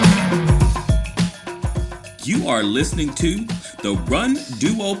You are listening to the Run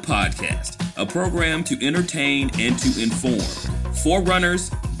Duo Podcast, a program to entertain and to inform. For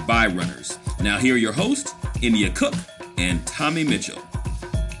runners, by runners. Now here are your hosts, India Cook and Tommy Mitchell.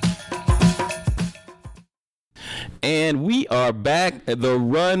 And we are back at the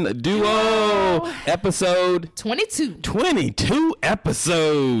Run Duo episode 22. 22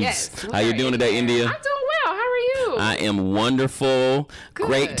 episodes. Yes. How you doing today, India? I'm doing well. How are you? I am wonderful. Good.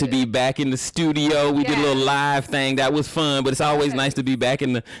 Great to be back in the studio. We did a little live thing. That was fun, but it's always nice to be back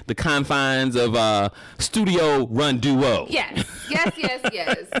in the confines of Studio Run Duo. Yes.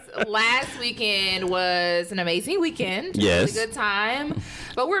 Last weekend was an amazing weekend. Yes. Really good time.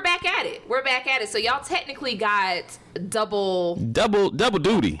 But we're back at it. So y'all technically got double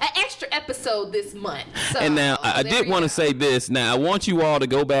duty. an extra episode this month. So, And now I did want to say this. Now I want you all to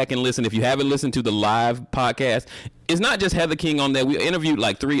go back and listen. If you haven't listened to the live podcast, it's not just Heather King on there. We interviewed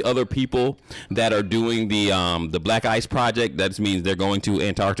like 3 other people that are doing the Black Ice Project. That means they're going to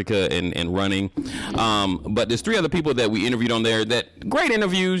Antarctica and running. But there's 3 other people that we interviewed on there. That great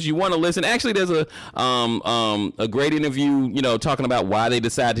interviews. You want to listen. Actually, there's a great interview. Talking about why they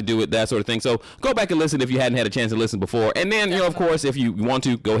decided to do it, that sort of thing. So go back and listen if you hadn't had a chance to listen before. And then of course, if you want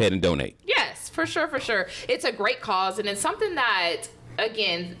to, go ahead and donate. Yes, for sure. It's a great cause, and it's something that,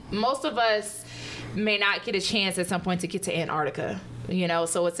 again, most of us may not get a chance at some point to get to Antarctica.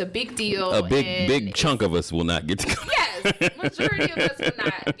 So it's a big deal. A big chunk of us will not get to go. Yes, majority of us will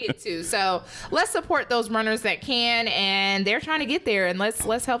not get to. So let's support those runners that can, and they're trying to get there, and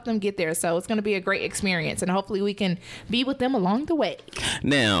let's help them get there. So it's going to be a great experience, and hopefully we can be with them along the way.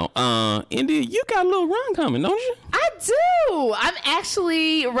 Now, India, you got a little run coming, don't you? I do. I'm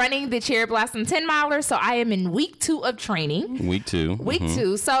actually running the Cherry Blossom 10 miler, so I am in week 2 of training. Week 2. Week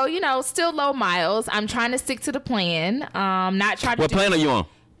 2. So, still low miles. I'm trying to stick to the plan. Not try to What plan are you on?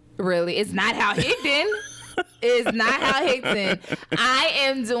 Really, it's not Hal Higdon. It's not Hal Higdon. I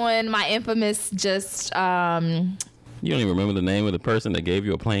am doing my infamous just... You don't even remember the name of the person that gave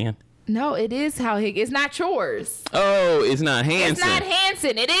you a plan? No, it is Hal Higdon. It's not yours. Oh, it's not Hanson. It's not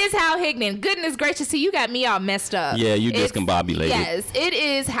Hanson. It is Hal Higdon. Goodness gracious, see, you got me all messed up. Yeah, you discombobulated. Yes, it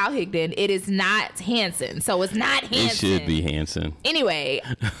is Hal Higdon. It is not Hanson. So it's not Hanson. It should be Hanson. Anyway,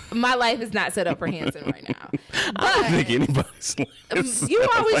 my life is not set up for Hanson right now. But I don't think anybody's life. You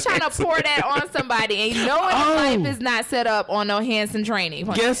always trying to pour that on somebody, and your life is not set up on no Hanson training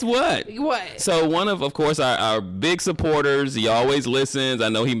plan. Guess what? What? So one of course, our big supporters, he always listens. I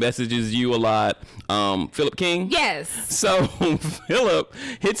know he messages you a lot. Philip King. Yes. So Philip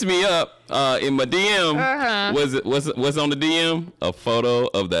hits me up in my DM. Was on the DM a photo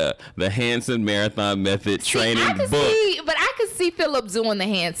of the Hanson Marathon Method training book. I could see Philip doing the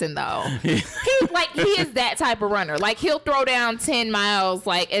Hanson though. He is that type of runner. Like he'll throw down 10 miles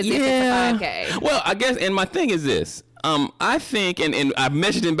like as if it's a 5K. Well, I guess, and my thing is this. I think, and I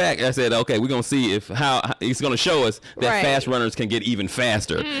messaged him back. I said, okay, we're going to see how he's going to show us that fast runners can get even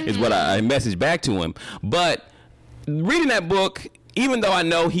faster, is what I messaged back to him. But reading that book, even though I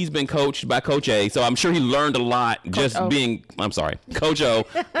know he's been coached by Coach A, so I'm sure he learned a lot Coach O.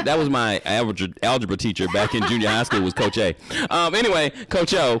 That was my algebra teacher back in junior high school was Coach A. Anyway,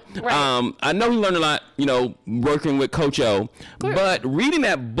 Coach O. Right. I know he learned a lot, working with Coach O. Clear. But reading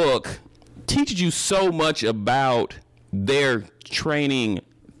that book teaches you so much about their training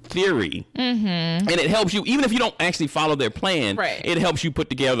theory, and it helps you even if you don't actually follow their plan. Right. It helps you put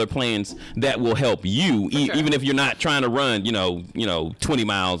together plans that will help you, even if you're not trying to run 20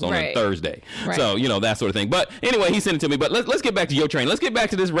 miles on a Thursday. So that sort of thing. But anyway, he sent it to me. But let's get back to your training. Let's get back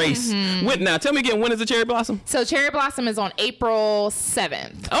to this race. Now tell me again, when is the Cherry Blossom? So Cherry Blossom is on April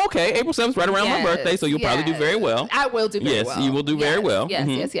 7th. Okay, April 7th, right around my birthday, so you'll probably do very well. I will do very well. Yes, you will do very well.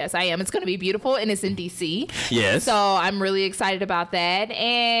 Yes, I am. It's going to be beautiful, and it's in DC. Yes. So I'm really excited about that.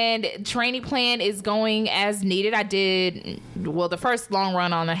 And training plan is going as needed. I did, the first long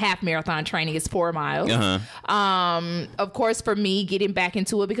run on a half marathon training is 4 miles. Of course, for me, getting back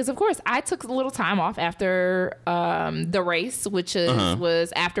into it, because of course I took a little time off after the race, which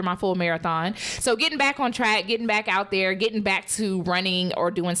was after my full marathon. So getting back on track, getting back out there, getting back to running or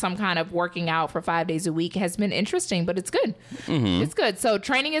doing some kind of working out for 5 days a week has been interesting, but it's good. It's good. So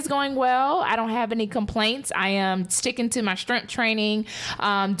training is going well. I don't have any complaints. I am sticking to my strength training,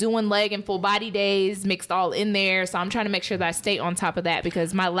 doing leg and full body days mixed all in there. So I'm trying to make sure that I stay on top of that,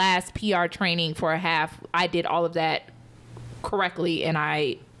 because my last PR training for a half, I did all of that correctly, and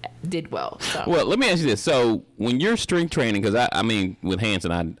I did well. So. Well, let me ask you this. So when you're strength training, because I mean, with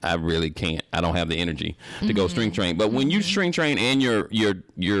Hanson, I really can't. I don't have the energy to go strength train. But when you strength train and you're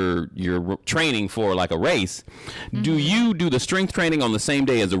training for like a race, do you do the strength training on the same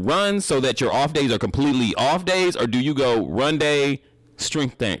day as a run so that your off days are completely off days, or do you go run day,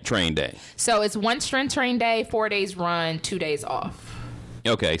 strength train day? So it's 1 strength train day, 4 days run, 2 days off.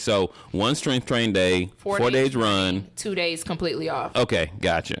 Okay, so 1 strength train day, 4 days run, 2 days completely off. Okay,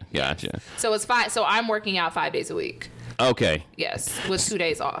 gotcha. So it's 5. So I'm working out 5 days a week. Okay. Yes, with 2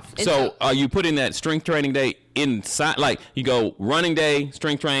 days off. So are you putting that strength training day inside? Like you go running day,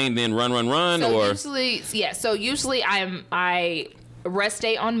 strength train, then run, so or usually, yeah. So usually I rest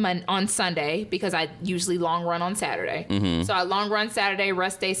day on Sunday because I usually long run on Saturday. So I long run Saturday,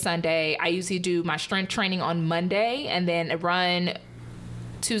 rest day Sunday. I usually do my strength training on Monday and then run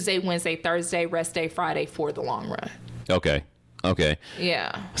Tuesday, Wednesday, Thursday, rest day Friday for the long run. Okay.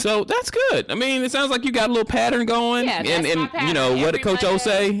 Yeah. So that's good. I mean, it sounds like you got a little pattern going. Yeah, that's my pattern. You know, what did Coach O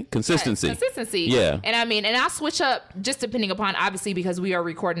say? Consistency. Right. Consistency. Yeah. And I mean, and I'll switch up just depending upon, obviously, because we are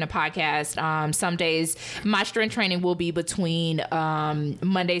recording a podcast. Some days my strength training will be between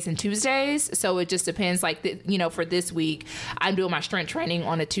Mondays and Tuesdays. So it just depends. Like, for this week, I'm doing my strength training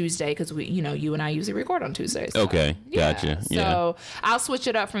on a Tuesday because you and I usually record on Tuesdays. So, okay. Gotcha. Yeah. So I'll switch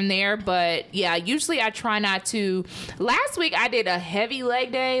it up from there. But yeah, usually I try not to. Last week I did a heavy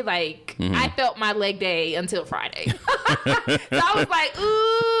leg day. Like I felt my leg day until Friday. So I was like,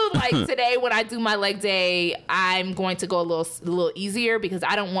 ooh, like today when I do my leg day, I'm going to go a little easier because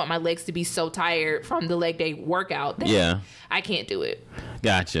I don't want my legs to be so tired from the leg day workout that I can't do it.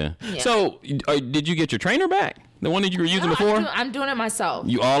 Gotcha. Yeah. So did you get your trainer back? The one that you were using before? I'm doing it myself.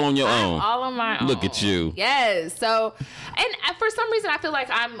 You all on your own? All on my own. Look at you. Yes. So, and for some reason, I feel like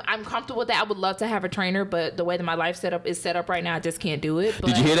I'm comfortable with that. I would love to have a trainer, but the way that my life is set up right now, I just can't do it. But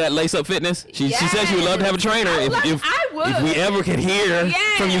did you hear that, Lace Up Fitness? She said she would love to have a trainer if we ever could hear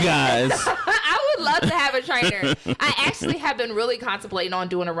from you guys. I would love to have a trainer. I actually have been really contemplating on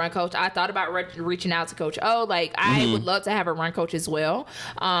doing a run coach. I thought about reaching out to Coach O. Like, I would love to have a run coach as well.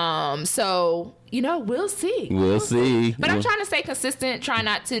 So, we'll see. We'll see. But I'm trying to stay consistent, try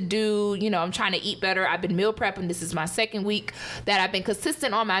not to do, I'm trying to eat better. I've been meal prepping. This is my second week that I've been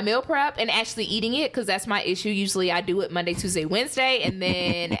consistent on my meal prep and actually eating it because that's my issue. Usually I do it Monday, Tuesday, Wednesday. And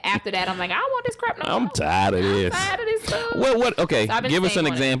then after that, I'm like, I don't want this crap no more. I'm tired of this. Stuff. Well, okay. So give us an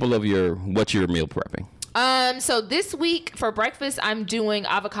example of what you're meal prepping. So this week for breakfast, I'm doing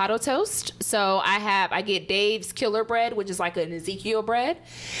avocado toast. So I get Dave's Killer Bread, which is like an Ezekiel bread.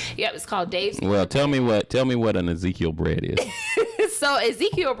 Yep, it's called Dave's. Well, tell me what an Ezekiel bread is. So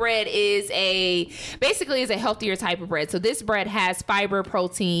Ezekiel bread is basically a healthier type of bread. So this bread has fiber,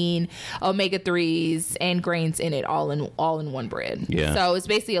 protein, omega-3s, and grains in it, all in one bread. Yeah. So it's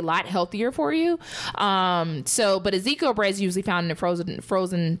basically a lot healthier for you. But Ezekiel bread is usually found in the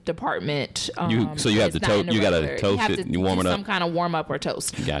frozen department. So you have to toast. You gotta toast it. You warm it up. Some kind of warm up or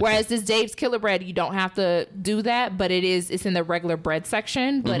toast. Gotcha. Whereas this Dave's Killer Bread, you don't have to do that, but it's in the regular bread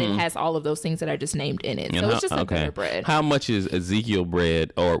section, but it has all of those things that I just named in it. So it's just a better bread. How much is Ezekiel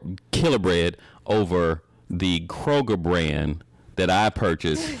bread or Killer Bread over the Kroger brand that I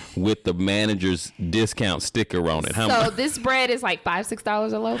purchased with the manager's discount sticker on it? This bread is like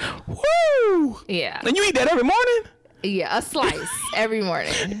 $5-6 a loaf. Woo! Yeah. And you eat that every morning? Yeah, a slice every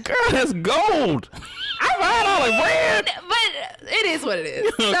morning. Girl, that's gold. I ride all the bread. But it is what it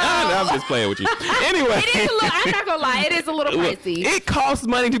is. So, I'm just playing with you. Anyway. It is I'm not going to lie. It is a little pricey. It costs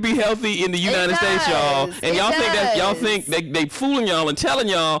money to be healthy in the United States, y'all. And y'all think they fooling y'all and telling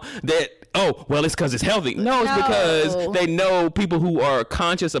y'all that, oh, well, it's because it's healthy. No, it's because they know people who are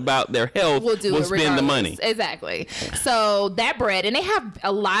conscious about their health will spend the money. Exactly. So that bread, and they have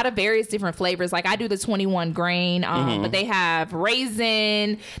a lot of various different flavors. Like I do the 21 grain, but they have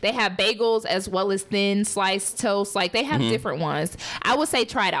raisin, they have bagels as well as thin sliced toast. Like they have different ones. I would say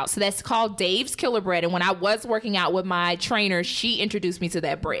try it out. So that's called Dave's Killer Bread. And when I was working out with my trainer, she introduced me to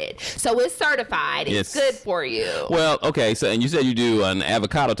that bread. So it's certified. It's good for you. Well, okay. So, and you said you do an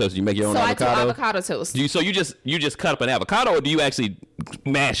avocado toast. You make your own avocado? I do avocado toast. So you just cut up an avocado, or do you actually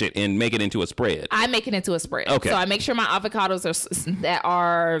mash it and make it into a spread? I make it into a spread. Okay. So I make sure my avocados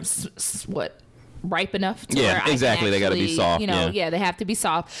are ripe enough to where exactly. They got to be soft. They have to be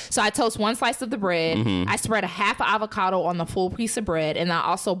soft. So I toast one slice of the bread. I spread a half avocado on the full piece of bread, and I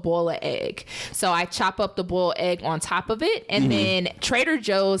also boil an egg. So I chop up the boiled egg on top of it, and then Trader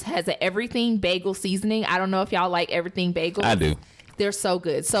Joe's has an everything bagel seasoning. I don't know if y'all like everything bagels. I do. They're so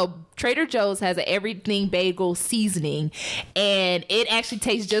good. So Trader Joe's has an everything bagel seasoning, and it actually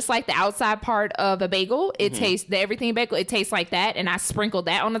tastes just like the outside part of a bagel. It tastes, the everything bagel, it tastes like that, and I sprinkle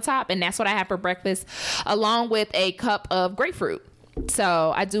that on the top, and that's what I have for breakfast, along with a cup of grapefruit.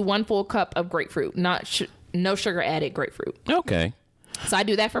 So I do 1 full cup of grapefruit, no sugar added grapefruit. Okay. So I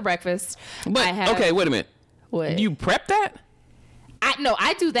do that for breakfast. But okay, wait a minute. What? Do you prep that?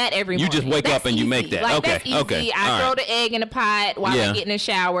 I do that every morning. You just wake up and you make that. Like, okay. That's easy. Okay. I throw the egg in the pot while I get in the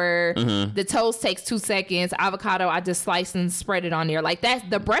shower. The toast takes 2 seconds. Avocado, I just slice and spread it on there. Like that's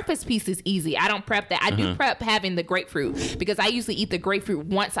the breakfast piece is easy. I don't prep that. I do prep having the grapefruit because I usually eat the grapefruit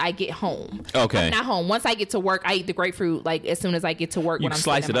once I get home. Okay. Not home. Once I get to work, I eat the grapefruit like as soon as I get to work when I'm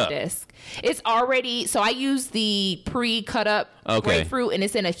sitting at my desk. It's already, so I use the pre-cut up grapefruit and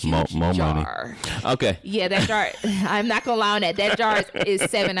it's in a huge jar. Money. Okay. Yeah, that jar, I'm not going to lie on that. That jar is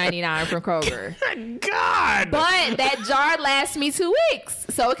 $7.99 from Kroger. God. But that jar lasts me 2 weeks.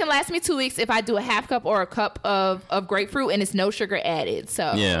 So it can last me 2 weeks if I do a half cup or a cup of grapefruit and it's no sugar added.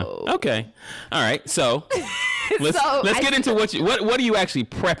 So yeah. Okay. All right. So let's get into what are you actually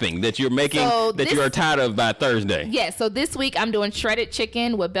prepping that you're making that you are tired of by Thursday? Yeah. So this week I'm doing shredded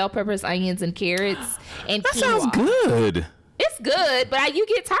chicken with bell peppers, onions, and carrots and that quinoa. Sounds good. It's good, but you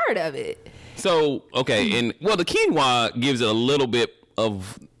get tired of it. So okay, and the quinoa gives it a little bit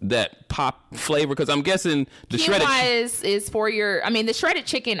of that pop flavor because I'm guessing the quinoa is for your. I mean, the shredded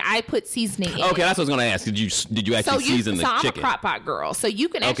chicken. I put seasoning in. Okay, that's what I was going to ask. Did you actually season the chicken? I'm a crock pot girl, so you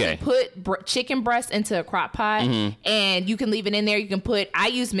can actually put chicken breast into a crock pot, and you can leave it in there. You can put. I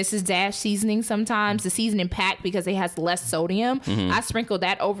use Mrs. Dash seasoning sometimes, the seasoning pack because it has less sodium. I sprinkle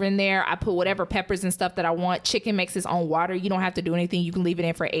that over in there. I put whatever peppers and stuff that I want. Chicken makes its own water. You don't have to do anything. You can leave it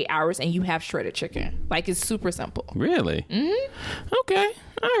in for 8 hours, and you have shredded chicken. Like it's super simple. Really? Okay.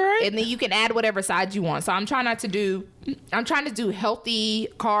 All right. And then you can add whatever sides you want. So I'm trying to do healthy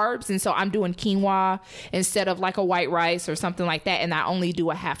carbs. And so I'm doing quinoa instead of like a white rice or something like that. And I only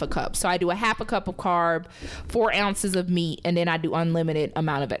do a half a cup. So I do a half a cup of carb, 4 ounces of meat, and then I do unlimited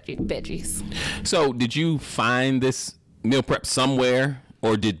amount of veggies. So did you find this meal prep somewhere?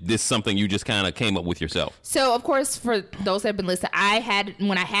 Or did this something you just kind of came up with yourself? So, of course, for those that have been listening,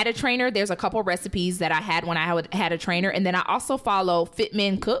 when I had a trainer, there's a couple recipes that I had when I had a trainer. And then I also follow Fit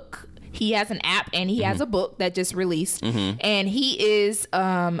Men Cook. He has an app and he has a book that just released. And he is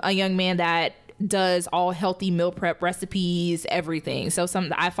a young man that does all healthy meal prep recipes, everything. So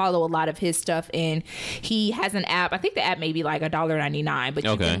I follow a lot of his stuff, and he has an app. I think the app may be like $1.99, but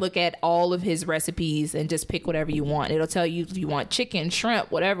you can look at all of his recipes and just pick whatever you want. It'll tell you if you want chicken,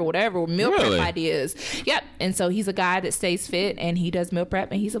 shrimp, whatever meal prep ideas. Yep. And so he's a guy that stays fit, and he does meal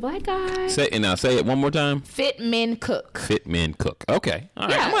prep, and he's a black guy. Say it one more time. Fit Men Cook. Fit Men Cook. Okay. All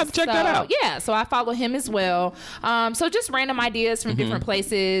right. I'm gonna have to check that out. Yeah. So I follow him as well. So just random ideas from different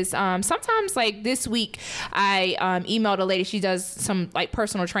places. Sometimes like this week I emailed a lady. She does some like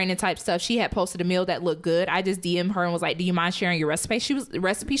personal training type stuff. She had posted a meal that looked good. I just DM'd her and was like, do you mind sharing your recipe? She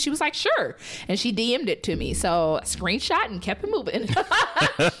was like, sure. And she DM'd it to me. So I screenshot and kept it moving.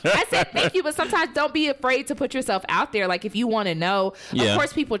 I said, thank you. But sometimes don't be afraid to put yourself out there. Like if you want to know, of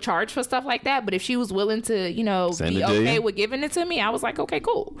course people charge for stuff like that. But if she was willing to, be okay with giving it to me, I was like, okay,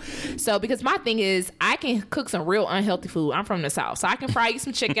 cool. So because my thing is I can cook some real unhealthy food. I'm from the South. So I can fry you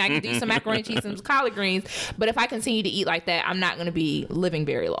some chicken. I can do some macaroni and cheese, some collard greens, but if I continue to eat like that, I'm not going to be living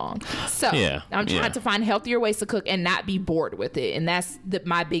very long. So I'm trying to find healthier ways to cook and not be bored with it. And that's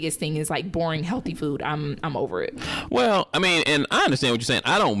my biggest thing is like boring healthy food. I'm over it. Well, I mean, and I understand what you're saying.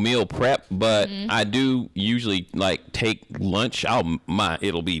 I don't meal prep, but I do usually like take lunch.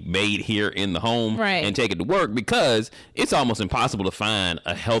 It'll be made here in the home and take it to work because it's almost impossible to find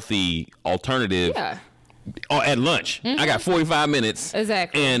a healthy alternative. Yeah. At lunch, I got 45 minutes.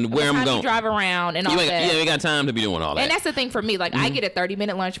 Exactly. And where I'm going, drive around and all that. Yeah, you got time to be doing all that. And that's the thing for me. Like I get a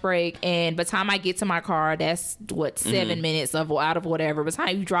 30-minute lunch break, and by the time I get to my car, that's 7 minutes out of whatever. By the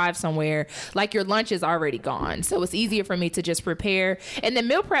time you drive somewhere, like your lunch is already gone. So it's easier for me to just prepare. And the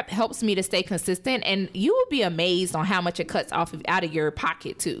meal prep helps me to stay consistent. And you will be amazed on how much it cuts out of your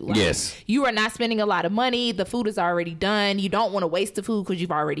pocket too. Like, yes. You are not spending a lot of money. The food is already done. You don't want to waste the food because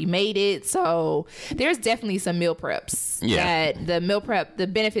you've already made it. So there's definitely some meal preps. Yeah. That the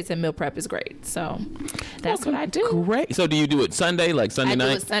benefits of meal prep is great. So that's what I do. Great. So do you do it Sunday, like Sunday night? I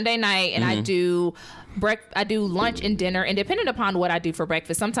do it Sunday night, and I do lunch and dinner, and depending upon what I do for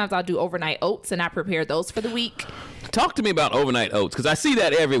breakfast, sometimes I'll do overnight oats, and I prepare those for the week. Talk to me about overnight oats, because I see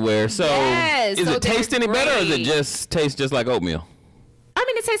that everywhere. So is it taste any better, or does it just taste just like oatmeal? I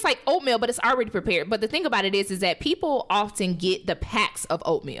mean, of tastes like oatmeal, but it's already prepared. But the thing about it is that people often get the packs of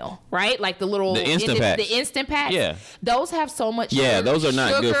oatmeal, right? Like the instant packs. The instant packs. Yeah. Those have so much those are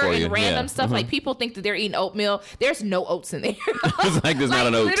not good for you. And random stuff. Like people think that they're eating oatmeal. There's no oats in there. It's like there's not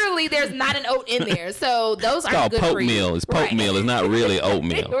an oat. Literally, there's not an oat in there. So those are good for you. Meal. It's poke meal. It's not really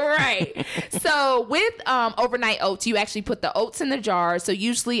oatmeal. Right. So with overnight oats, you actually put the oats in the jar. So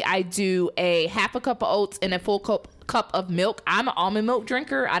usually I do a half a cup of oats and a full cup of milk. I'm an almond milk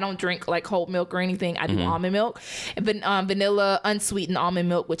drinker. I don't drink like whole milk or anything. I do almond milk, vanilla unsweetened almond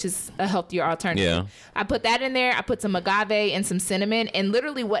milk, which is a healthier alternative. Yeah. I put that in there. I put some agave and some cinnamon. And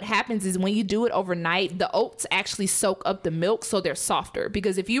literally what happens is when you do it overnight, the oats actually soak up the milk so they're softer.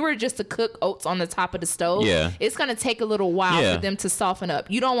 Because if you were just to cook oats on the top of the stove, it's going to take a little while for them to soften up.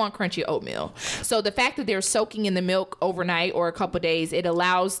 You don't want crunchy oatmeal. So the fact that they're soaking in the milk overnight or a couple of days, it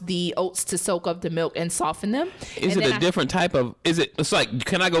allows the oats to soak up the milk and soften them. Is it a different type of? It's like,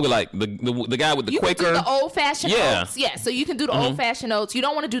 can I go with like the guy with the Quaker? You can do the old fashioned oats. Yeah, so you can do the old fashioned oats. You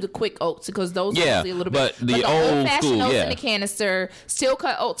don't want to do the quick oats because those are usually a little bit. But the old fashioned oats school, in the canister, steel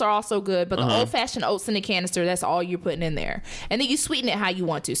cut oats are also good. But the old fashioned oats in the canister, that's all you're putting in there, and then you sweeten it how you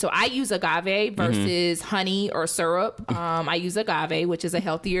want to. So I use agave versus honey or syrup. I use agave, which is a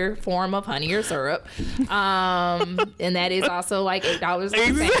healthier form of honey or syrup, and that is also like $8 a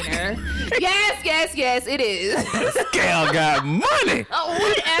container. Yes, it is. Gal got money.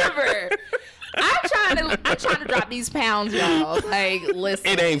 Whatever. I'm trying to drop these pounds, y'all. Like, listen.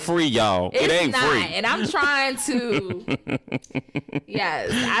 It ain't free, y'all. It ain't not free. And I'm trying to.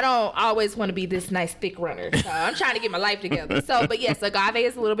 Yes, I don't always want to be this nice thick runner. So I'm trying to get my life together. So, but yes, agave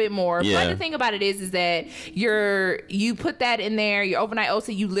is a little bit more. Yeah. But the thing about it is that you put that in there, your overnight oats,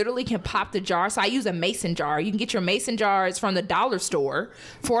 and you literally can pop the jar. So I use a mason jar. You can get your mason jars from the dollar store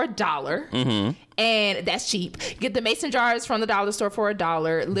for $1. And that's cheap. Get the mason jars from the dollar store for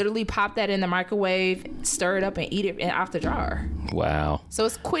 $1. Literally pop that in the microwave, stir it up, and eat it off the jar. Wow. So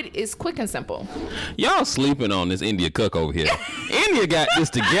it's quick and simple. Y'all sleeping on this India cook over here. India got this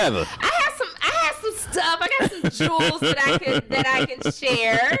together. I have some stuff. I got some jewels that I can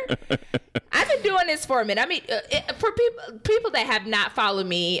share. I've been doing this for a minute. I mean, for people that have not followed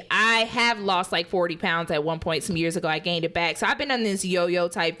me, I have lost like 40 pounds at one point some years ago. I gained it back. So I've been on this yo-yo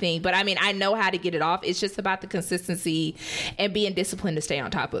type thing. But I mean, I know how to get it off. It's just about the consistency and being disciplined to stay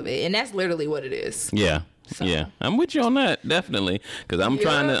on top of it. And that's literally what it is. Yeah. So. Yeah, I'm with you on that, definitely, because I'm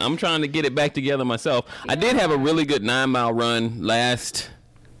trying to get it back together myself. Yeah. I did have a really good 9-mile run last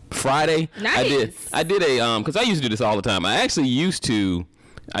Friday. Nice. I did a because I used to do this all the time. I actually used to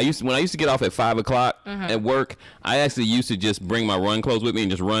get off at 5 o'clock at work. I actually used to just bring my run clothes with me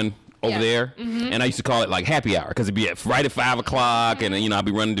and just run over there, and I used to call it like happy hour because it'd be right at 5 o'clock, and I'd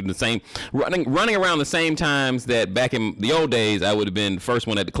be running around the same times that back in the old days I would have been the first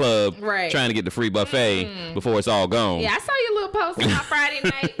one at the club, trying to get the free buffet before it's all gone. Yeah, I saw your little post on Friday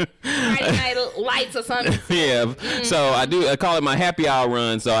night lights or something. Yeah, so I call it my happy hour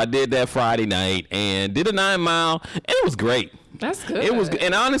run. So I did that Friday night and did a 9-mile, and it was great. That's good. It was,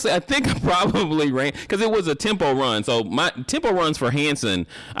 and honestly, I think I probably ran because it was a tempo run. So my tempo runs for Hanson,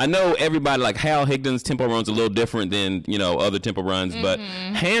 I know everybody like Hal Higdon's tempo runs a little different than other tempo runs, but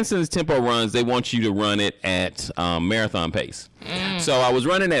Hanson's tempo runs, they want you to run it at marathon pace. So I was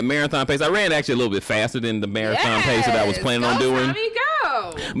running at marathon pace. I ran actually a little bit faster than the marathon pace that I was planning on doing. Tommy,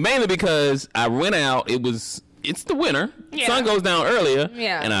 go. Mainly because I went out. It's the winter. Sun goes down earlier,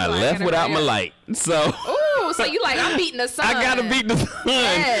 and I left without my light. So. So you like, I'm beating the sun. I gotta beat the sun.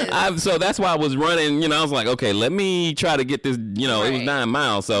 Yes. So that's why I was running. I was like, okay, let me try to get this. It was 9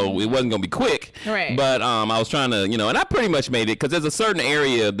 miles, so it wasn't gonna be quick. Right. But I was trying to, and I pretty much made it because there's a certain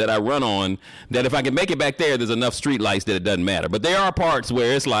area that I run on that if I can make it back there's enough street lights that it doesn't matter. But there are parts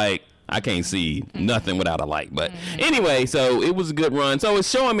where it's like I can't see nothing without a light. But anyway, so it was a good run. So it's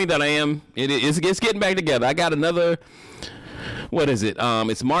showing me that it's getting back together. I got another. What is it?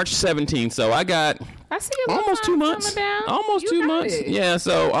 It's March 17th, so I got almost 2 months. Almost 2 months. Yeah,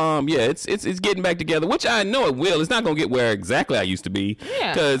 so it's getting back together, which I know it will. It's not going to get where exactly I used to be.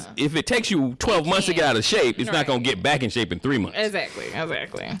 Because if it takes you 12 months to get out of shape, it's not going to get back in shape in 3 months. Exactly.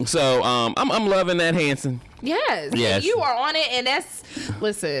 So I'm loving that Hanson. Yes. You are on it, and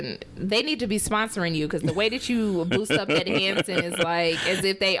listen, they need to be sponsoring you because the way that you boost up that Hanson is like as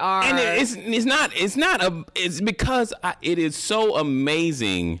if they are. And it's because it is so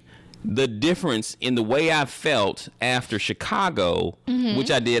amazing the difference in the way I felt after Chicago,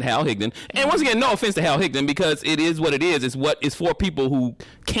 which I did Hal Higdon. And once again, no offense to Hal Higdon because it is what it is. It's for people who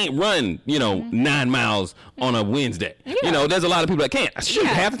can't run, 9 miles on a Wednesday. There's a lot of people that can't. Shoot,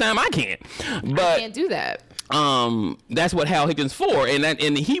 half the time I can't. But I can't do that. that's what Hal Higdon's for,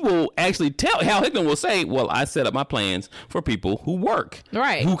 and he will actually Hal Higdon will say, well, I set up my plans for people who work,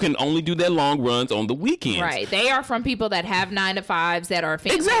 right, who can only do their long runs on the weekends, right. They are from people that have 9-to-5s, that are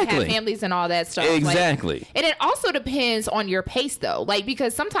families, exactly, have families and all that stuff, exactly. Like, and it also depends on your pace though, like,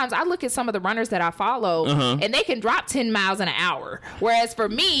 because sometimes I look at some of the runners that I follow, and they can drop 10 miles an hour, whereas for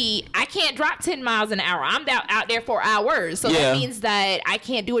me, I can't drop 10 miles an hour. I'm out there for hours, so that means that I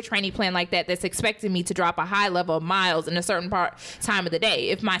can't do a training plan like that that's expecting me to drop a high level of miles in a certain time of the day.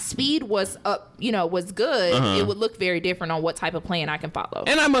 If my speed was up, was good, it would look very different on what type of plan I can follow.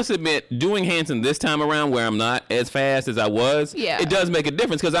 And I must admit, doing Hanson this time around, where I'm not as fast as I was, it does make a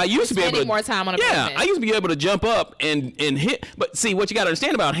difference, because I used to be able to more time on a I used to be able to jump up and hit. But see, what you got to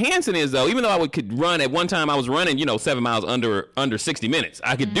understand about Hanson is, though, even though I could run at one time, I was running 7 miles under 60 minutes.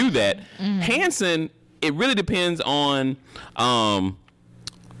 I could do that. Hanson, it really depends on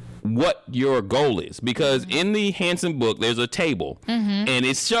what your goal is, because in the Hanson book there's a table, and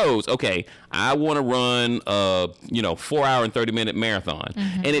it shows, okay, I want to run a 4 hour and 30-minute marathon,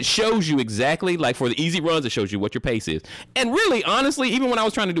 and it shows you exactly, like for the easy runs, it shows you what your pace is. And really, honestly, even when I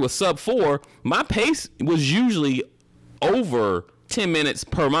was trying to do a sub 4, my pace was usually over 10 minutes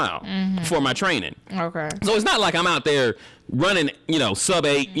per mile for my training. Okay. So it's not like I'm out there running, sub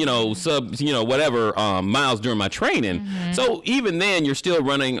 8, sub, whatever miles during my training. So even then, you're still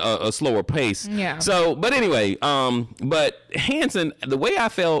running a slower pace. Yeah. So, but anyway, but Hanson, the way I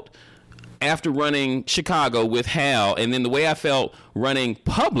felt after running Chicago with Hal, and then the way I felt running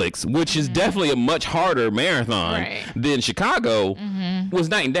Publix, which is definitely a much harder marathon than Chicago, was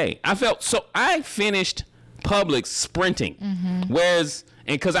night and day. I finished Publix sprinting, whereas,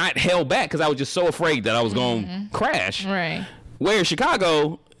 and because I had held back because I was just so afraid that I was going to crash. Right. Whereas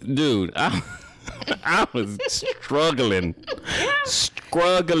Chicago, dude, I was struggling. But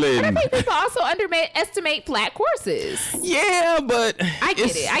I think people also underestimate flat courses. Yeah, but I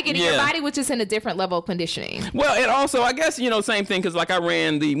get it. Yeah. Your body was just in a different level of conditioning. Well, and also, I guess, same thing, because like I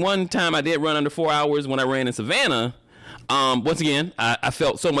ran the one time I did run under 4 hours when I ran in Savannah. Once again, I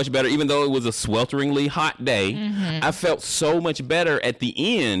felt so much better, even though it was a swelteringly hot day. I felt so much better at the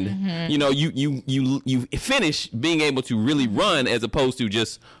end. You finish being able to really run, as opposed to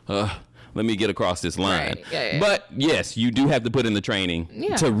just let me get across this line. Right. Yeah. But yes, you do have to put in the training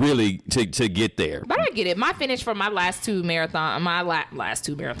to really to get there. But I get it. My finish for my last two marathons,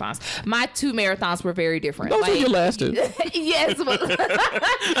 my two marathons were very different. Those were your last two. Yes. But,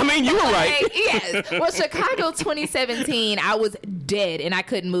 I mean, you were right. Yes. Well, Chicago 2017, I was dead and I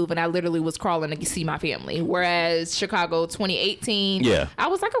couldn't move, and I literally was crawling to see my family. Whereas Chicago 2018, I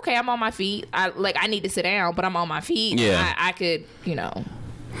was like, okay, I'm on my feet. I need to sit down, but I'm on my feet. Yeah. I could,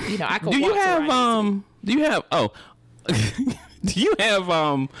 I could. Do you have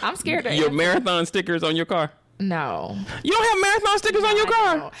I'm scared to your answer. marathon stickers on your car? No. You don't have marathon stickers on your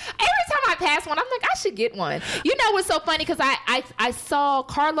car? Every time I pass one, I'm like, I should get one. You know what's so funny? Because I saw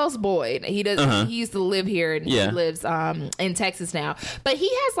Carlos Boyd. He does. He used to live here, and he lives in Texas now. But he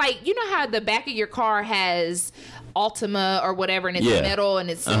has, how the back of your car has Ultima or whatever, and it's metal and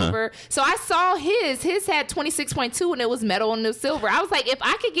it's silver. So I saw his had 26.2 and it was metal and it was silver. I was like, if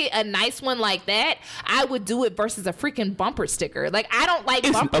I could get a nice one like that, I would do it versus a freaking bumper sticker. Like, I don't like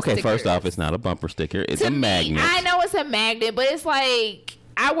bumper stickers. Okay, first off, it's not a bumper sticker. It's a magnet. I know it's a magnet, but it's like,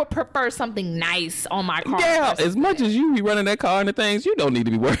 I would prefer something nice on my car. Yeah, as much as you be running that car into things, you don't need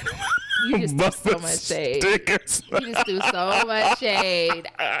to be worried about. You just do so much shade. Stickers. You just do so much shade.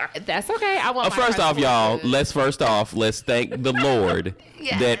 That's okay. I want. First off, y'all, let's thank the Lord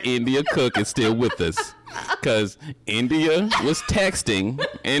that India Cook is still with us, because India was texting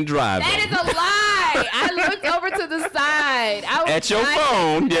and driving. That is a lie. I looked over to the side. At your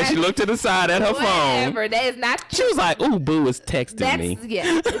phone. Yeah, she looked to the side at her phone. That is not. She was like, "Ooh, Boo is texting me."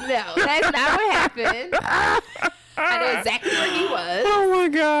 Yeah, no, that's not what happened. I know exactly where he was. Oh my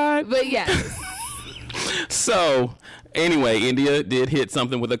God. But yes. So anyway, India did hit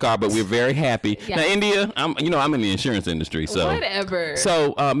something with the car, but we're very happy. Yes. Now, India, I'm in the insurance industry, so whatever.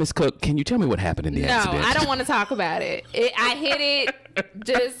 So, Miss Cook, can you tell me what happened in the accident? No, I don't want to talk about it. I hit it.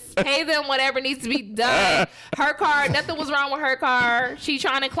 Just pay them whatever needs to be done. Her car, nothing was wrong with her car. She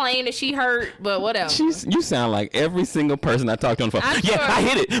trying to claim that she hurt, but whatever. You sound like every single person I talked to on the phone. I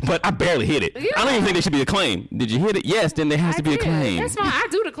hit it, but I barely hit it. Yeah. I don't even think there should be a claim. Did you hit it? Yes, then there has to be a claim. That's fine. I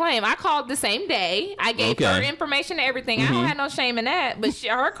do the claim. I called the same day. I gave her information and everything. I don't have no shame in that. But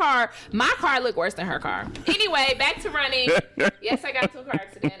my car looked worse than her car. Anyway, back to running. Yes, I got into a car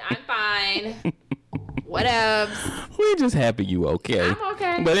accident. I'm fine. Whatevs. We're just happy you okay. I'm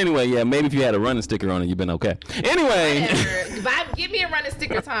okay. But anyway, maybe if you had a running sticker on it, you've been okay. Anyway. Give me a running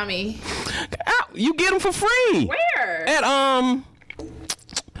sticker, Tommy. You get them for free. Where? At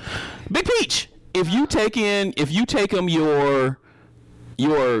Big Peach. If you take them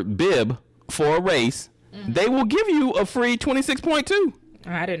your bib for a race, they will give you a free 26.2.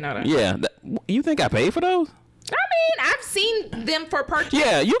 I didn't know that. Yeah. You think I paid for those? I mean, I've seen them for purchase.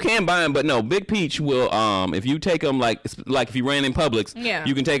 Yeah, you can buy them, but no, Big Peach will, if you take them, like if you ran in Publix,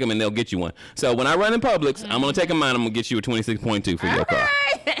 you can take them and they'll get you one. So when I run in Publix, I'm going to take them out, I'm going to get you a 26.2 for your car.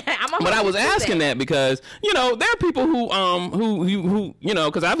 But I was asking that because, there are people who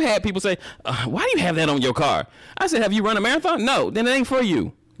because I've had people say, why do you have that on your car? I said, have you run a marathon? No, then it ain't for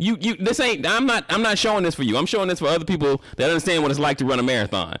you. I'm not showing this for you. I'm showing this for other people that understand what it's like to run a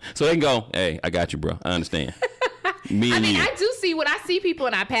marathon. So they can go, hey, I got you, bro. I understand. I do see when I see people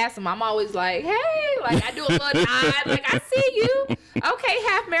and I pass them, I'm always like, hey, like I do a little nod, like I see you. Okay,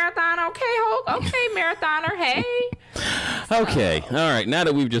 half marathon. Okay, Hulk. Okay, marathoner. Hey. Okay. All right. Now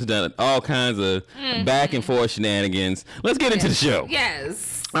that we've just done all kinds of back and forth shenanigans, let's get into the show.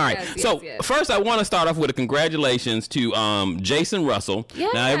 Yes. All right. First, I want to start off with a congratulations to Jason Russell.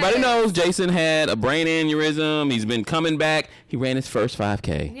 Yes. Now, everybody knows Jason had a brain aneurysm. He's been coming back. He ran his first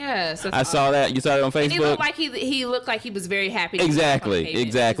 5K. Yes. I saw that. You saw it on Facebook? And he looked like he was very happy.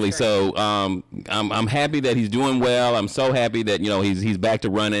 Exactly. So I'm happy that he's doing well. I'm so happy that he's back to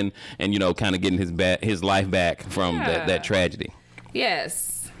running and kind of getting his life back from that tragedy. Yes.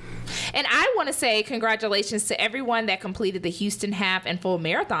 And I want to say congratulations to everyone that completed the Houston half and full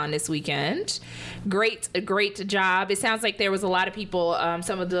marathon this weekend. Great job. It sounds like there was a lot of people,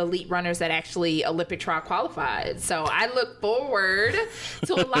 some of the elite runners that actually Olympic trial qualified. So I look forward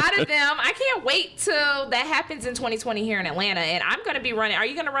to a lot of them. I can't wait till that happens in 2020 here in Atlanta. And I'm going to be running. Are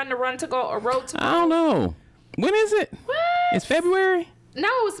you going to run the Road to Gold? I don't know. When is it? What? It's February? No,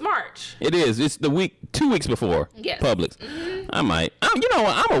 it's March. It is. It's the 2 weeks before Publix. Mm-hmm. I might. I'm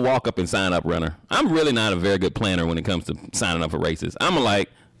a walk up and sign up runner. I'm really not a very good planner when it comes to signing up for races. I'm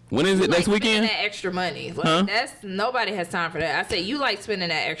when is it? Next weekend? That extra money. Like, nobody has time for that. I say you like spending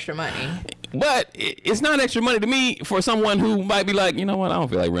that extra money. But it's not extra money to me for someone who might be like, you know what? I don't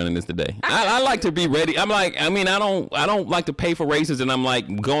feel like running this today. I like to be ready. I don't like to pay for races, and I'm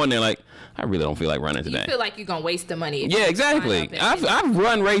like going there like, I really don't feel like running today. You feel like you're going to waste the money. Yeah, exactly. I've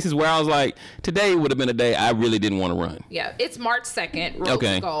run races where I was like, today would have been a day I really didn't want to run. Yeah, it's March 2nd, Road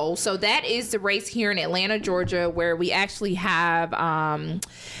to Gold. So that is the race here in Atlanta, Georgia, where we actually have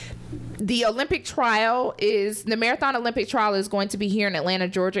the Olympic trial the Marathon Olympic trial is going to be here in Atlanta,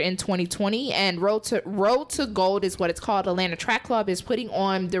 Georgia in 2020. And Road to Gold is what it's called. Atlanta Track Club is putting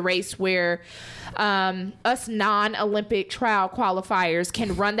on the race where us non-Olympic trial qualifiers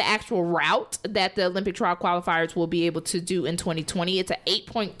can run the actual route that the Olympic trial qualifiers will be able to do in 2020. It's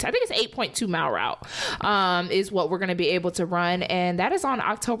 8.2 mile route is what we're going to be able to run, and that is on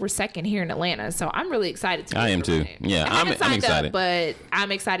October 2nd here in Atlanta. So I'm really excited to. I am too. Yeah, I'm excited. But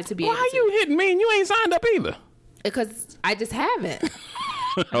I'm excited to be. Why are you hitting me and you ain't signed up either? Because I just haven't.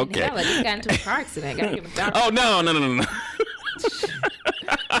 Okay. Hell, I just got into a car accident. Gotta give a doctor. Oh no.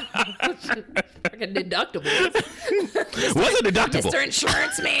 Fucking deductible. What's a deductible? Mr.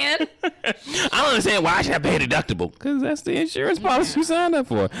 Insurance Man. I don't understand why I should pay a deductible. Because that's the insurance policy you signed up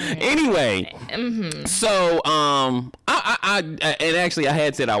for. Anyway, so I and actually I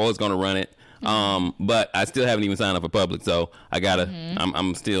had said I was going to run it. But I still haven't even signed up for Publix, so I gotta.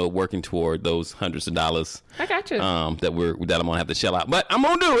 I'm still working toward those hundreds of dollars. I got you. That I'm gonna have to shell out, but I'm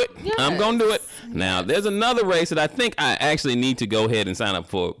gonna do it. Yes. I'm gonna do it. Now, there's another race that I think I actually need to go ahead and sign up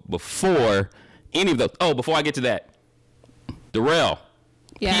for before any of those. Oh, before I get to that, Darrell.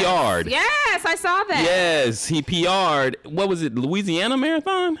 PR'd. Yes, I saw that. Yes, he PR'd. What was it? Louisiana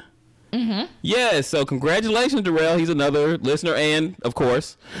Marathon. Mm-hmm. Yes, so congratulations, Darrell. He's another listener and, of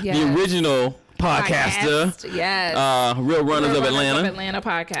course, the original podcaster. Yes. Real Runners of Atlanta. Atlanta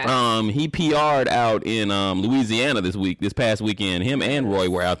podcast. He PR'd out in Louisiana this past weekend. Him and Roy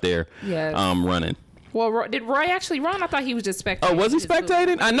were out there running. Well, did Roy actually run? I thought he was just spectating. Oh, was he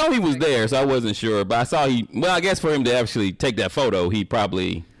spectating? I know he was there, so I wasn't sure. But I saw I guess for him to actually take that photo, he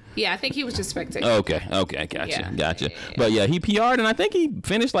probably... Yeah, I think he was just spectating. Okay, gotcha. Yeah. But yeah, he PR'd, and I think he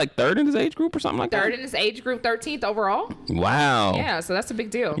finished like third in his age group or something like that. Third in his age group, 13th overall. Wow. Yeah, so that's a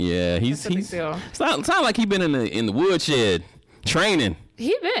big deal. Yeah, he's a big deal. Sounds like he's been in the woodshed training.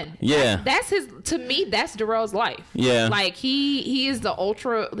 He been. Yeah. That's to me, that's Darrell's life. Yeah. Like he is the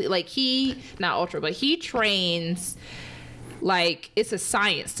ultra, like not ultra, but he trains like it's a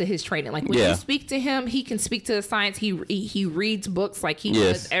science to his training. Like when you speak to him, he can speak to the science. He reads books, like he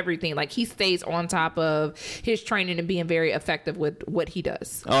does everything. Like he stays on top of his training and being very effective with what he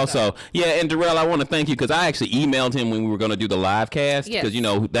does. Also, and Darrell, I want to thank you because I actually emailed him when we were going to do the live cast because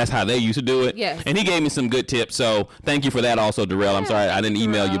that's how they used to do it. Yes. And he gave me some good tips. So thank you for that also, Darrell. I'm sorry I didn't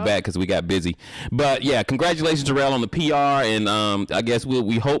email you back because we got busy. But congratulations, Darrell, on the PR. And I guess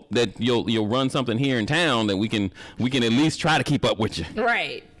we hope that you'll run something here in town that we can at least try to keep up with you.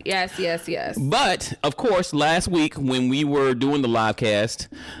 Right. Yes. But of course, last week when we were doing the live cast,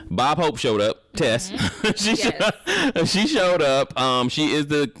 Bob Hope showed up. Tess, she showed up. She is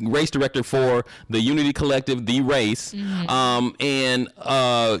the race director for the Unity Collective, The Race. And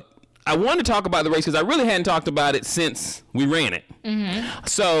I wanted to talk about the race because I really hadn't talked about it since we ran it.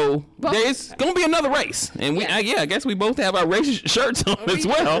 So there's going to be another race. And I guess we both have our race shirts on as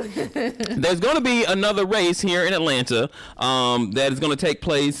well. There's going to be another race here in Atlanta that is going to take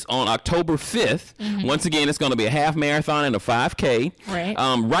place on October 5th. Once again, it's going to be a half marathon and a 5K. Right.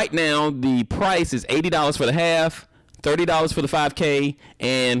 Right now, the price is $80 for the half, $30 for the 5K,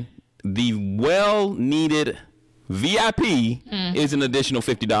 and the well-needed VIP is an additional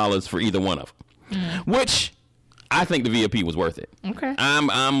 $50 for either one of them, which I think the VIP was worth it. Okay, I'm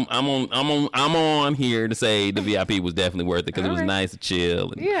on here to say the VIP was definitely worth it because it was nice to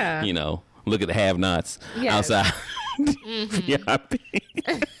chill and look at the have-nots outside. VIP.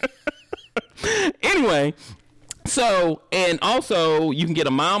 Anyway, so and also you can get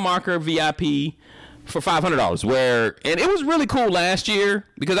a mile marker VIP for $500, and it was really cool last year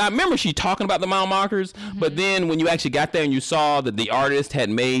because I remember she talking about the mile markers, but then when you actually got there and you saw that the artist had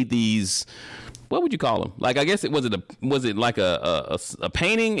made these, what would you call them? Like, I guess was it like a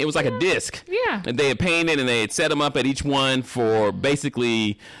painting? It was like a disc. Yeah. And they had painted and they had set them up at each one for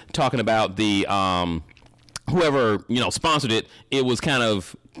basically talking about the whoever sponsored it. It was kind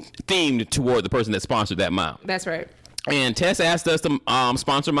of themed toward the person that sponsored that mile. That's right. And Tess asked us to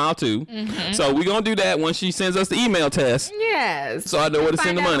sponsor Mile 2. So we're going to do that once she sends us the email, Tess. Yes. So I know where to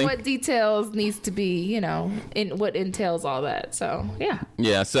send the money. What details needs to be, in what entails all that. So, yeah.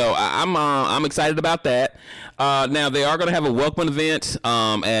 Yeah, so I'm excited about that. Now, they are going to have a welcome event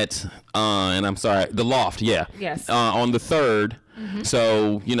at, and I'm sorry, the Loft, Yes. on the 3rd.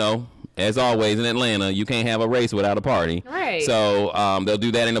 So, as always in Atlanta, you can't have a race without a party. Right. So they'll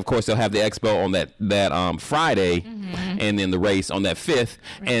do that, and of course they'll have the expo on that Friday, and then the race on that 5th,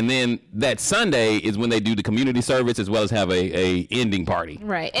 and then that Sunday is when they do the community service as well as have a ending party.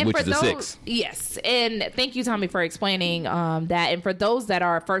 Right. And which for is the 6th. Yes. And thank you, Tommy, for explaining that. And for those that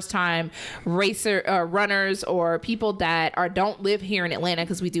are first time runners or people that don't live here in Atlanta,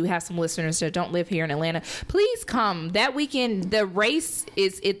 because we do have some listeners that don't live here in Atlanta, please come that weekend. The race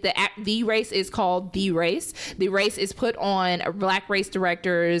the race is called The Race. The race is put on Black race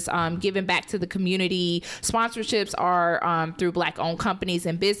directors, giving back to the community. Sponsorships are through Black-owned companies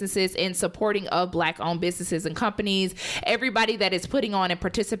and businesses, and supporting of Black-owned businesses and companies. Everybody that is putting on and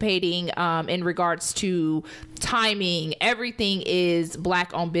participating in regards to timing, everything is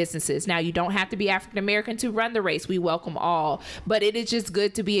Black-owned businesses. Now, you don't have to be African-American to run the race. We welcome all. But it is just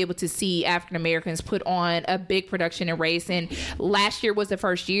good to be able to see African-Americans put on a big production and race. And last year was the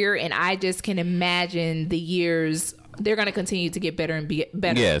first year, and I just can imagine the years. They're going to continue to get better and be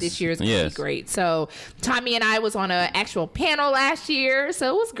better. Yes. This year is going to be great. So Tommy and I was on an actual panel last year,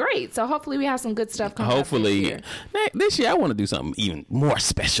 so it was great. So hopefully we have some good stuff coming up this year I want to do something even more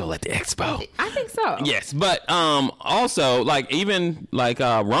special at the expo. I think so. Yes, but also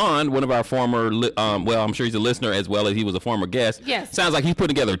Ron, one of our former I'm sure he's a listener as well as he was a former guest. Yes. Sounds like he's put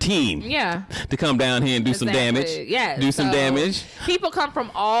together a team. Yeah. To come down here and do some damage. Yes. Do some damage. People come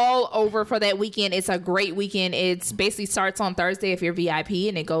from all over for that weekend. It's a great weekend. It's basically starts on Thursday if you're VIP,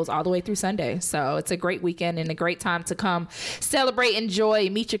 and it goes all the way through Sunday. So it's a great weekend and a great time to come celebrate, enjoy,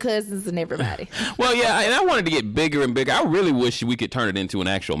 meet your cousins and everybody. Well, yeah, and I wanted to get bigger and bigger. I really wish we could turn it into an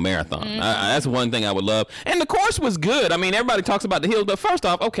actual marathon. That's one thing I would love. And the course was good. I mean, everybody talks about the hills, but first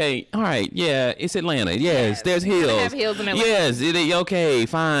off, okay, all right, yeah, it's Atlanta. Yes, there's hills. Have hills in Atlanta. Yes, okay,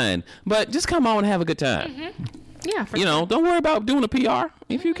 fine. But just come on and have a good time. Yeah, don't worry about doing a PR.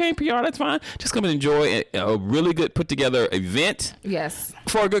 If you can't PR, that's fine. Just come and enjoy a really good put together event. Yes.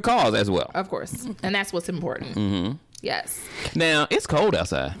 For a good cause as well. Of course. And that's what's important. Yes. Now, it's cold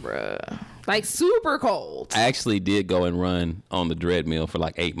outside. Bruh. Like super cold. I actually did go and run on the treadmill for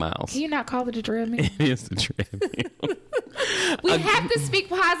like 8 miles. Can you not call it a treadmill? It is the treadmill. We have to speak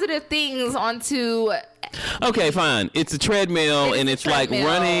positive things onto Okay, fine. It's a treadmill, and it's like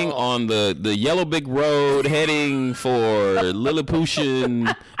running on the Yellow Brick Road, heading for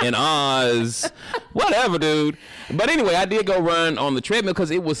Lilliputian and Oz. Whatever, dude. But anyway, I did go run on the treadmill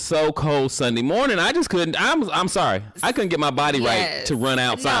because it was so cold Sunday morning. I just couldn't. I'm sorry. I couldn't get my body right to run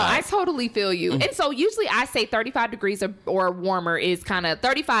outside. No, I totally feel you. And so usually I say 35 degrees or warmer is kind of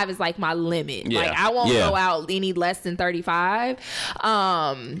 35 is like my limit. Yeah. Like I won't go out any less than 35.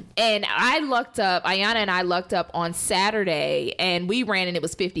 And I looked up, Ayana and I looked up on Saturday, and we ran and it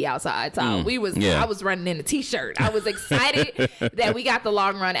was 50 outside. So I was running in a t-shirt. I was excited that we got the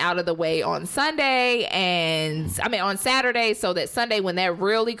long run out of the way on Sunday, on Saturday, so that Sunday when that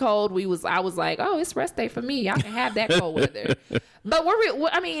really cold, I was like, oh, it's rest day for me. Y'all can have that cold weather. But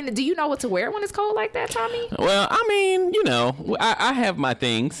do you know what to wear when it's cold like that, Tommy? Well, I have my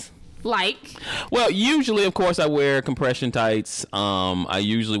things. Like? Well, usually, of course, I wear compression tights. I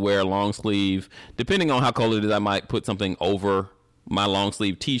usually wear a long sleeve. Depending on how cold it is, I might put something over my long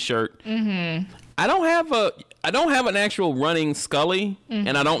sleeve t-shirt. Mm-hmm. I don't have an actual running Scully,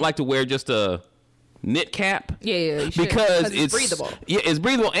 and I don't like to wear just a knit cap. Yeah, because it's breathable. Yeah, it's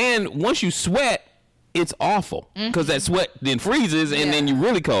breathable, and once you sweat, it's awful because that sweat then freezes and then you're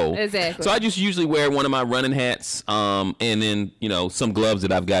really cold. Exactly. So I just usually wear one of my running hats, and then some gloves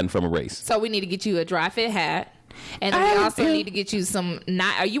that I've gotten from a race. So we need to get you a dry fit hat, and then we also need to get you some.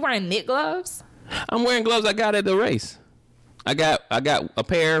 Are you wearing knit gloves? I'm wearing gloves I got at the race. I got a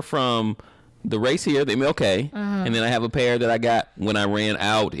pair from the race here, the MLK, and then I have a pair that I got when I ran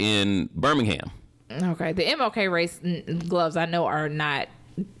out in Birmingham. Okay, the MLK race gloves I know are not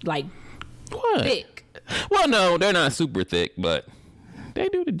like thick. Well, no, they're not super thick, but they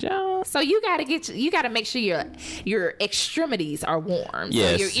do the job. So you gotta make sure your extremities are warm.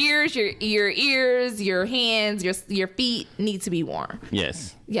 Yes. So your ears, your hands, your feet need to be warm.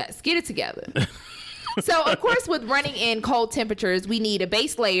 Yes. Yes. Get it together. So of course, with running in cold temperatures, we need a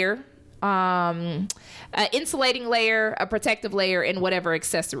base layer, an insulating layer, a protective layer, and whatever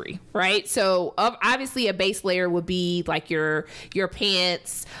accessory, right? So obviously a base layer would be like your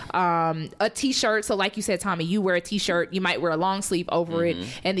pants, a t-shirt. So like you said, Tommy, you wear a t-shirt, you might wear a long sleeve over it,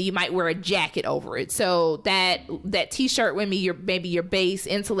 and then you might wear a jacket over it. So that t-shirt would be maybe your base,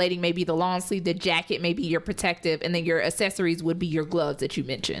 insulating maybe the long sleeve, the jacket maybe your protective, and then your accessories would be your gloves that you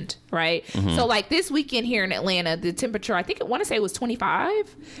mentioned, right? So like this weekend here in Atlanta, the temperature, I want to say it was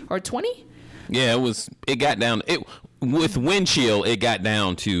 25 or 20. Yeah, it got down. With wind chill, it got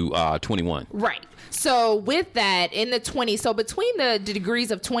down to 21. Right. So with that, in the 20s, so between the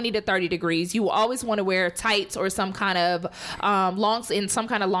degrees of 20 to 30 degrees, you will always want to wear tights or some kind of long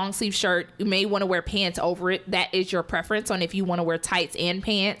sleeve shirt. You may want to wear pants over it. That is your preference on if you want to wear tights and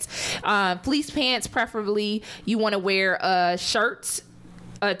pants. Fleece pants, preferably. You want to wear shirts.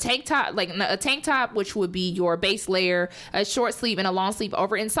 A tank top, which would be your base layer, a short sleeve and a long sleeve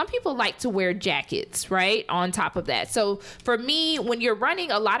over. And some people like to wear jackets, right, on top of that. So for me, when you're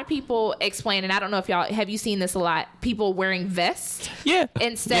running, a lot of people explain, and I don't know if have you seen this a lot, people wearing vests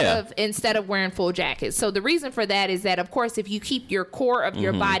instead of wearing full jackets. So the reason for that is that, of course, if you keep your core of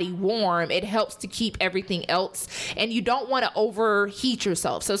your body warm, it helps to keep everything else, and you don't want to overheat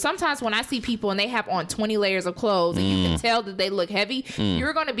yourself. So sometimes when I see people and they have on 20 layers of clothes and you can tell that they look heavy,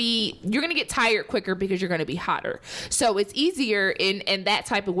 you're going to get tired quicker because you're going to be hotter. So it's easier in that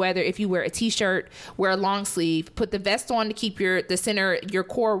type of weather if you wear a t-shirt, wear a long sleeve, put the vest on to keep your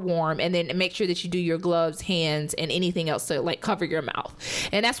core warm, and then make sure that you do your gloves, hands, and anything else to like cover your mouth.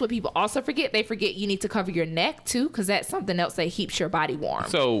 And that's what people also forget. They forget you need to cover your neck too, because that's something else that keeps your body warm.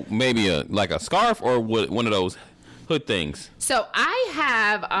 So maybe like a scarf or one of those hood things. So I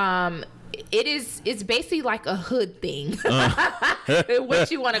have it's basically like a hood thing,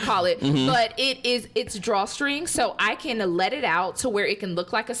 what you want to call it, but it's drawstring, so I can let it out to where it can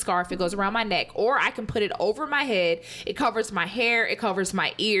look like a scarf. It goes around my neck, or I can put it over my head. It covers my hair, it covers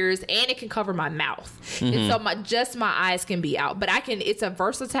my ears, and it can cover my mouth. And so my eyes can be out, but it's a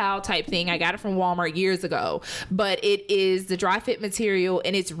versatile type thing. I got it from Walmart years ago, but it is the dry fit material,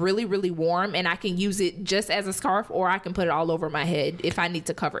 and it's really, really warm, and I can use it just as a scarf, or I can put it all over my head if I need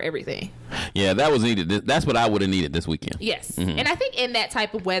to cover everything. Yeah, that was needed. That's what I would have needed this weekend. Yes. And I think in that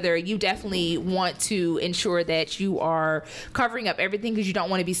type of weather, you definitely want to ensure that you are covering up everything because you don't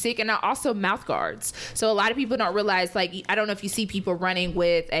want to be sick. And also mouth guards. So a lot of people don't realize, like, I don't know if you see people running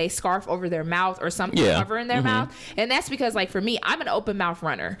with a scarf over their mouth or something covering their mouth. And that's because, like, for me, I'm an open mouth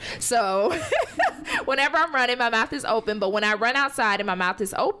runner. So Whenever I'm running, my mouth is open. But when I run outside and my mouth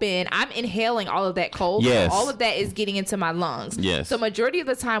is open, I'm inhaling all of that cold. Yes. So all of that is getting into my lungs. Yes. So majority of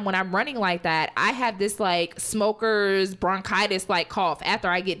the time when I'm running like that, I have this like smoker's bronchitis like cough after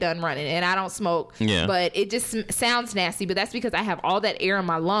I get done running. And I don't smoke. Yeah. But it just sounds nasty. But that's because I have all that air in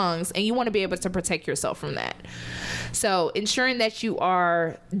my lungs, and you want to be able to protect yourself from that. So ensuring that you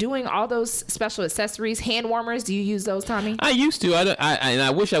are doing all those special accessories, hand warmers. Do you use those, Tommy? I used to. And I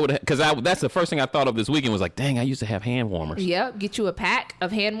wish I would have, because that's the first thing I thought of this weekend was like, dang, I used to have hand warmers. Yep. Get you a pack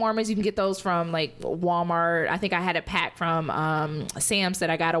of hand warmers. You can get those from like Walmart. I think I had a pack from Sam's that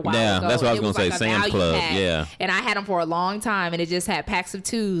I got a while ago. Yeah, that's what I was going to say. like Sam's Club. pack. Yeah. And I had them for a long time, and it just had packs of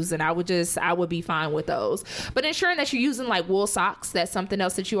 2s, and I would be fine with those. But ensuring that you're using like wool socks, that's something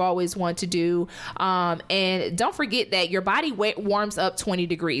else that you always want to do. And don't forget that your body warms up 20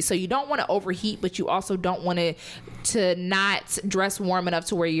 degrees. So you don't want to overheat, but you also don't want to not dress warm enough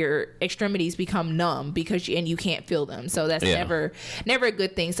to where your extremities become numb and you can't feel them. So that's never a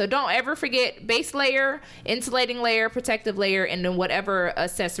good thing. So don't ever forget base layer, insulating layer, protective layer, and then whatever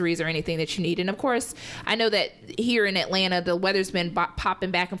accessories or anything that you need. And of course, I know that here in Atlanta, the weather's been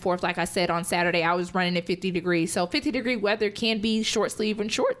popping back and forth. Like I said, on Saturday, I was running at 50 degrees. So 50-degree weather can be short sleeve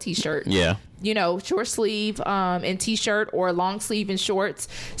and short t-shirt. Yeah. You know, short sleeve and t-shirt, or long sleeve and shorts,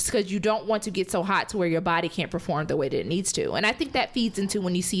 because you don't want to get so hot to where your body can't perform the way that it needs to. And I think that feeds into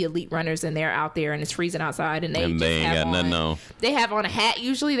when you see elite runners and they're out there and it's freezing outside and they ain't got nothing on. They have on a hat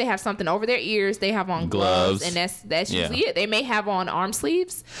usually. They have something over their ears. They have on gloves, and that's usually it. They may have on arm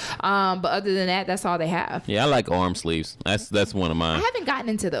sleeves, but other than that, that's all they have. Yeah, I like arm sleeves. That's one of mine. I haven't gotten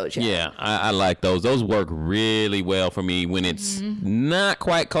into those yet. Yeah, I like those. Those work really well for me when it's not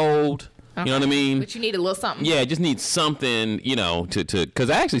quite cold. Okay. You know what I mean? But you need a little something. Yeah, just need something, you know, to because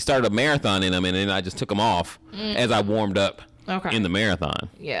I actually started a marathon in them, and then I just took them off as I warmed up in the marathon.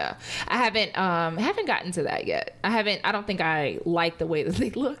 Yeah, I haven't gotten to that yet. I don't think I like the way that they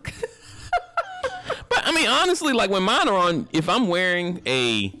look. But I mean, honestly, like when mine are on, if I'm wearing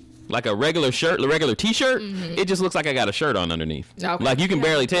a regular shirt, a regular t-shirt, it just looks like I got a shirt on underneath. Okay. Like you can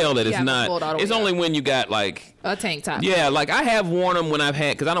barely tell that it's not. It's only when you got like a tank top. Yeah, like I have worn them when I've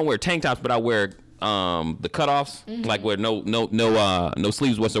had, because I don't wear tank tops, but I wear the cutoffs, like where no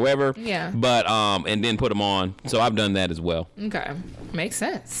sleeves whatsoever. Yeah. But and then put them on. So I've done that as well. Okay, makes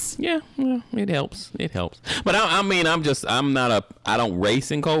sense. Yeah, it helps. It helps. But I don't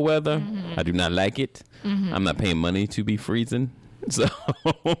race in cold weather. I do not like it. I'm not paying money to be freezing. So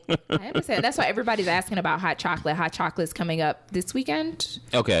I understand. That's why everybody's asking about hot chocolate. Hot chocolate's coming up this weekend.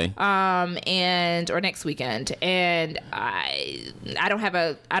 Okay. Or next weekend. And I don't have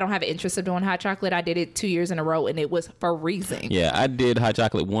an interest of doing hot chocolate. I did it 2 years in a row, and it was freezing. Yeah, I did hot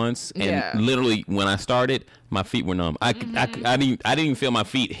chocolate once, and literally when I started, my feet were numb. I didn't even feel my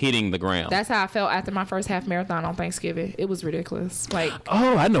feet hitting the ground. That's how I felt after my first half marathon on Thanksgiving. It was ridiculous. Like,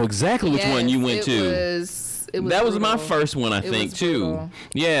 oh, I know exactly which one you went to. That was my first one, I think, too.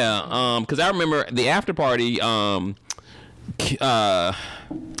 Yeah, because I remember the after party.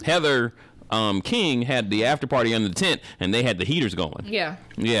 Heather King had the after party under the tent, and they had the heaters going. Yeah.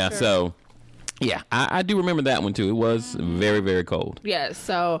 Yeah. Sure. So. Yeah, I do remember that one, too. It was very, very cold. Yeah,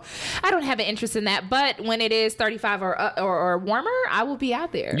 so I don't have an interest in that. But when it is 35 or warmer, I will be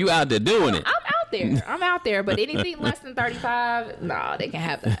out there. You out there doing it. I'm out there. But anything less than 35, no, they can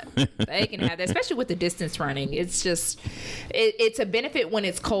have that. They can have that, especially with the distance running. It's just, it's a benefit when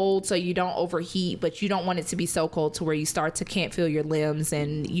it's cold so you don't overheat, but you don't want it to be so cold to where you can't feel your limbs,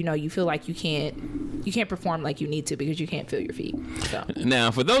 and, you know, you feel like you can't perform like you need to because you can't feel your feet. So. Now,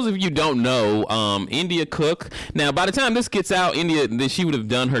 for those of you who don't know, India Cook. Now, by the time this gets out, she would have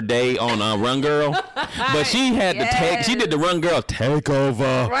done her day on Run Girl, but she had to she did the Run Girl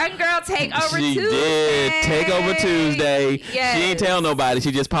takeover. Run Girl takeover Tuesday. She did takeover Tuesday. Yes. She ain't tell nobody.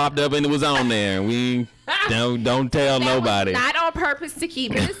 She just popped up and it was on there. We don't tell nobody. Not on purpose to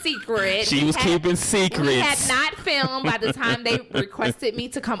keep it a secret. She was keeping secrets. We had not filmed by the time they requested me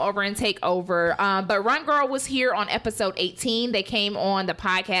to come over and take over. But Run Girl was here on episode 18. They came on the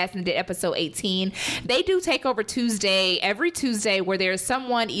podcast and did episode 18. They do Takeover Tuesday every Tuesday, where there's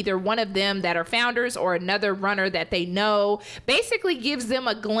someone, either one of them that are founders or another runner that they know, basically gives them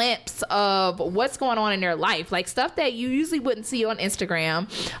a glimpse of what's going on in their life, like stuff that you usually wouldn't see on Instagram.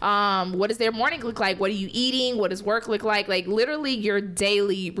 What does their morning look like? What do you you eating? What does work look like? Like literally your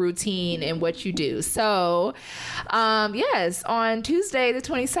daily routine and what you do. So, yes, on Tuesday, the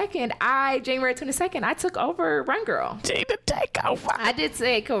 22nd, January 22nd, I took over Run Girl. I did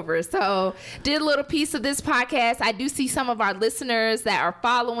take over. So did a little piece of this podcast. I do see some of our listeners that are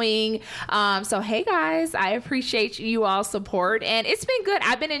following. So, hey guys, I appreciate you all support, and it's been good.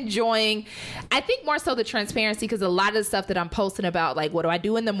 I've been enjoying, I think more so the transparency, because a lot of the stuff that I'm posting about, like what do I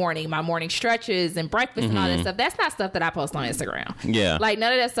do in the morning, my morning stretches and breakfast and all that stuff, that's not stuff that I post on Instagram. Yeah. Like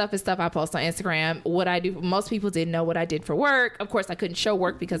none of that stuff is stuff I post on Instagram. What I do, most people didn't know what I did for work. Of course, I couldn't show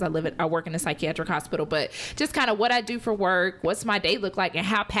work because I work in a psychiatric hospital, but just kind of what I do for work, what's my day look like, and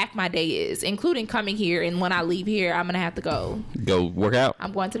how packed my day is, including coming here. And when I leave here, I'm going to have to go work out.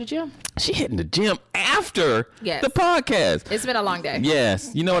 I'm going to the gym. She hitting the gym after the podcast. It's been a long day.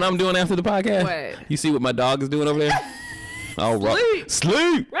 Yes. You know what I'm doing after the podcast? What? You see what my dog is doing over there?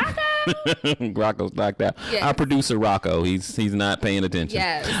 Sleep. Rocco. Rocco's knocked out. Yes. Our producer Rocco, he's not paying attention.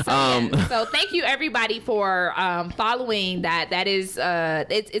 Yes. So thank you everybody for following that. That is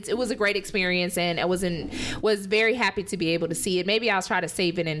it was a great experience, and I was very happy to be able to see it. Maybe I'll try to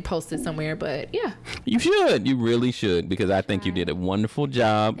save it and post it somewhere, but yeah. You should. You really should, because I think you did a wonderful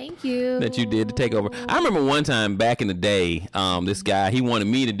job. Thank you. That you did to take over. I remember one time back in the day, this guy, he wanted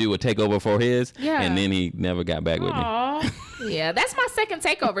me to do a takeover for his, and then he never got back with me. Yeah, that's my second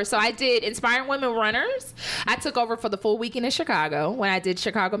takeover. So I did Inspiring Women Runners. I took over for the full weekend in Chicago when I did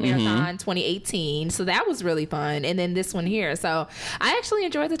Chicago Marathon 2018. So that was really fun. And then this one here. So I actually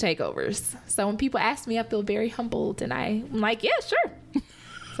enjoy the takeovers. So when people ask me, I feel very humbled, and I'm like, yeah, sure.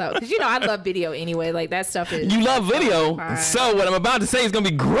 So, because I love video anyway. Like that stuff is. You love video. So what I'm about to say is going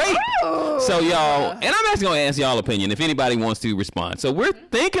to be great. Ooh. So y'all, and I'm actually going to ask y'all opinion if anybody wants to respond. So we're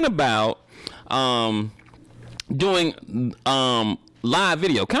thinking about doing live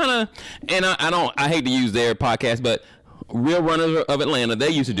video, kind of, and I hate to use their podcast, but Real Runners of Atlanta, they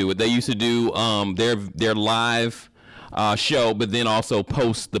used to do it. They used to do their live show, but then also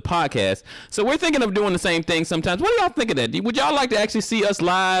post the podcast. So we're thinking of doing the same thing sometimes. What do y'all think of that? Would y'all like to actually see us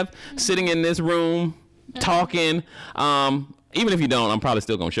live, sitting in this room, talking? Even if you don't, I'm probably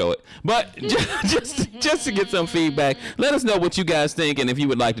still going to show it. But just to get some feedback, let us know what you guys think and if you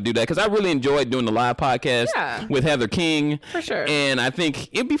would like to do that. Because I really enjoyed doing the live podcast with Heather King. For sure. And I think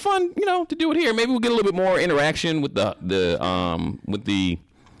it'd be fun, to do it here. Maybe we'll get a little bit more interaction with the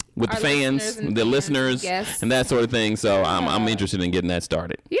fans, the listeners, and that sort of thing. So I'm interested in getting that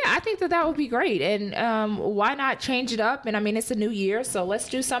started. Yeah, I think that would be great. And why not change it up? And I mean, it's a new year, so let's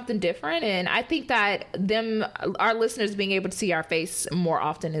do something different. And I think that our listeners being able to see our face more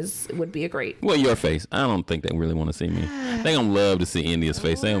often would be a great. Well, your face. I don't think they really want to see me. They're going to love to see India's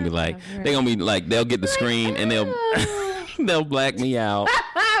face. They're going to be like, they'll get the screen and they'll black me out.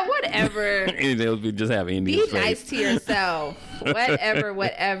 Whatever. They'll just have India's face. Be nice to yourself.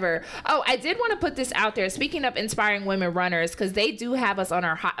 Whatever. Oh, I did want to put this out there. Speaking of Inspiring Women Runners, because they do have us on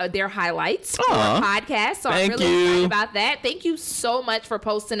their highlights for our podcast. So I'm really excited about that. Thank you so much for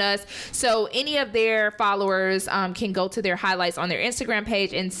posting us. So any of their followers can go to their highlights on their Instagram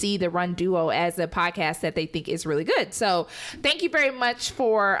page and see the Run Duo as a podcast that they think is really good. So thank you very much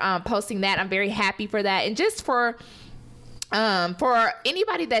for posting that. I'm very happy for that. And just for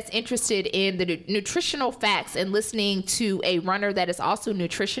anybody that's interested in the nutritional facts and listening to a runner that is also a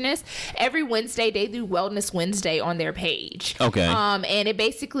nutritionist, every Wednesday they do Wellness Wednesday on their page. Okay. And it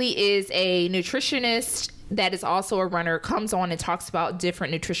basically is a nutritionist that is also a runner comes on and talks about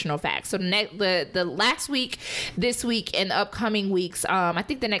different nutritional facts. So the last week, this week, and upcoming weeks, I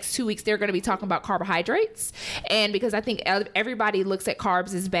think the next 2 weeks, they're going to be talking about carbohydrates. And because I think everybody looks at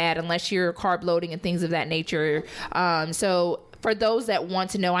carbs as bad unless you're carb loading and things of that nature. So for those that want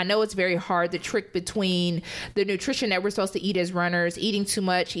to know, I know it's very hard, the trick between the nutrition that we're supposed to eat as runners, eating too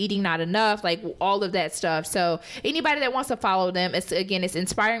much, eating not enough, like all of that stuff. So anybody that wants to follow them, it's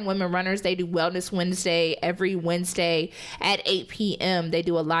Inspiring Women Runners. They do Wellness Wednesday every Wednesday at 8 p.m. They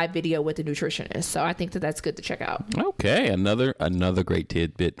do a live video with a nutritionist. So I think that's good to check out. Okay, another great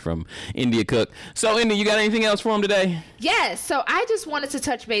tidbit from India Cook. So India, you got anything else for them today? Yes. So I just wanted to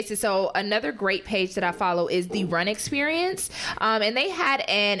touch bases. So another great page that I follow is The Run Experience. And they had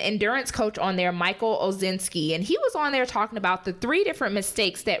an endurance coach on there, Michael Ozinski, and he was on there talking about the 3 different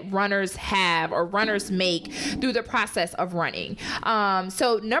mistakes that runners have or runners make through the process of running.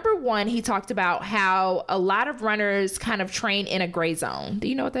 So number 1, he talked about how a lot of runners kind of train in a gray zone. Do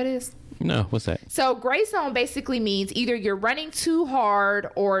you know what that is? No, what's that? So gray zone basically means either you're running too hard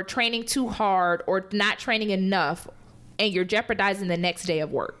or training too hard or not training enough, and you're jeopardizing the next day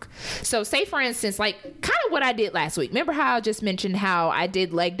of work. So say, for instance, like kind of of what I did last week. Remember how I just mentioned how I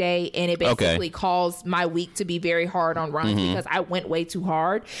did leg day and it basically caused my week to be very hard on runs because I went way too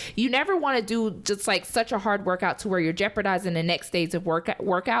hard. You never want to do just like such a hard workout to where you're jeopardizing the next days of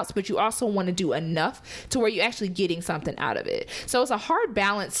workouts, but you also want to do enough to where you're actually getting something out of it. So it's a hard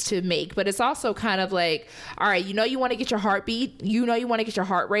balance to make, but it's also kind of like, all right, you want to get your heartbeat, you want to get your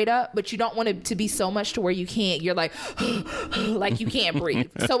heart rate up, but you don't want it to be so much to where you're like, like you can't breathe.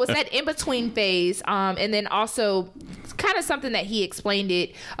 So it's that in-between phase. And then also kind of something that he explained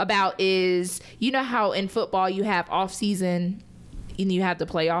it about is, how in football you have off season and you have the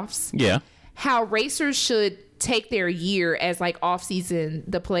playoffs. Yeah. How racers should take their year as like off season,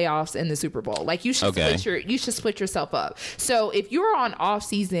 the playoffs and the Super Bowl. Like you should split yourself up. So if you're on off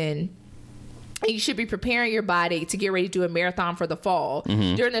season, you should be preparing your body to get ready to do a marathon for the fall.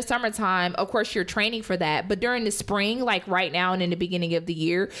 During the summertime, of course, you're training for that. But during the spring, like right now and in the beginning of the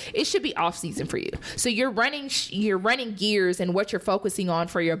year, it should be off season for you. So you're running gears, and what you're focusing on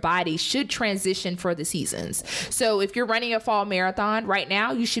for your body should transition for the seasons. So if you're running a fall marathon right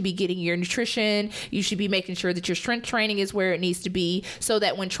now, you should be getting your nutrition. You should be making sure that your strength training is where it needs to be, so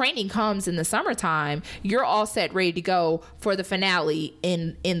that when training comes in the summertime, you're all set, ready to go for the finale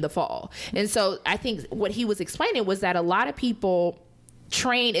in the fall. And so I think what he was explaining was that a lot of people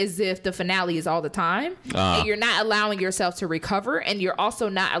train as if the finale is all the time, and you're not allowing yourself to recover, and you're also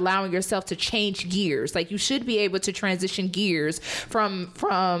not allowing yourself to change gears. Like you should be able to transition gears from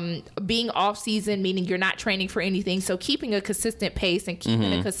being off season, meaning you're not training for anything, so keeping a consistent pace and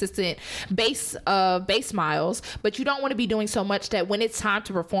keeping a consistent base miles, but you don't want to be doing so much that when it's time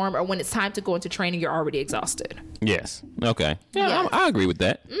to perform or when it's time to go into training, you're already exhausted. Yes. Okay. Yeah, I agree with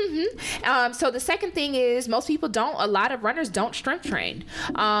that. So the second thing is a lot of runners don't strength train.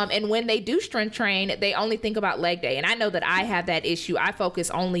 And when they do strength train, they only think about leg day. And I know that I have that issue. I focus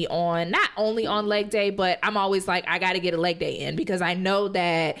not only on leg day, but I'm always like, I got to get a leg day in, because I know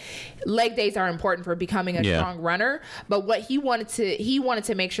that leg days are important for becoming a strong runner. But what he wanted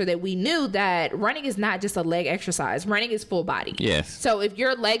to make sure that we knew that running is not just a leg exercise. Running is full body. Yes. So if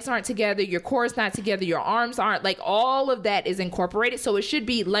your legs aren't together, your core is not together, your arms aren't, like all of that is incorporated. So it should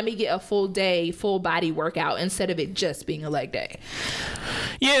be, let me get a full day, full body workout instead of it just being a leg day.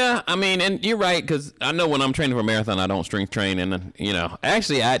 Yeah, I mean, and you're right, because I know when I'm training for a marathon, I don't strength train. And,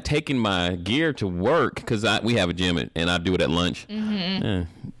 actually, I had taken my gear to work because we have a gym and I do it at lunch. I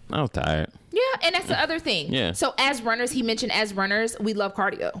was tired. Yeah, and that's the other thing. Yeah. So as runners, he mentioned we love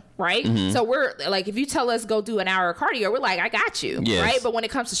cardio, right? So we're like, if you tell us go do an hour of cardio, we're like, I got you, right? But when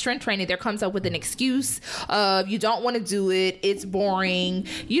it comes to strength training, there comes up with an excuse of you don't want to do it, it's boring.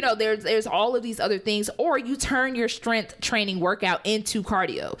 There's all of these other things, or you turn your strength training workout into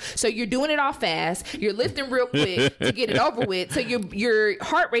cardio. So you're doing it all fast, you're lifting real quick to get it over with. So your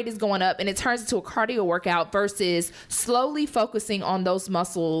heart rate is going up, and it turns into a cardio workout versus slowly focusing on those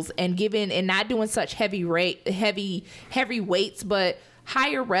muscles and not doing such heavy weights, but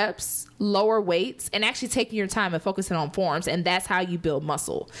higher reps, lower weights, and actually taking your time and focusing on forms. And that's how you build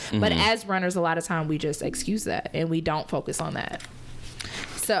muscle. But as runners, a lot of time we just excuse that and we don't focus on that.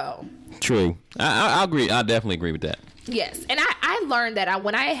 So true. I agree. I definitely agree with that. Yes. And I learned that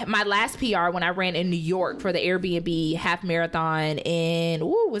my last PR when I ran in New York for the Airbnb half marathon in,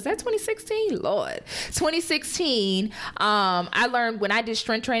 was that 2016? Lord. 2016. I learned when I did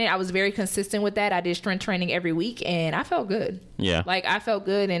strength training, I was very consistent with that. I did strength training every week and I felt good. Yeah. Like I felt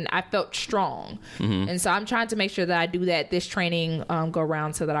good and I felt strong. And so I'm trying to make sure that I do that this training go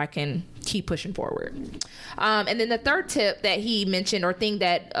around so that I can keep pushing forward. And then the third tip that he mentioned, or thing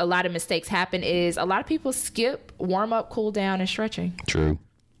that a lot of mistakes happen, is a lot of people skip warm up, cool down, and stretching. True.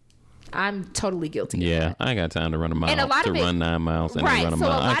 I'm totally guilty of that. I ain't got time to run a mile, run 9 miles and then run a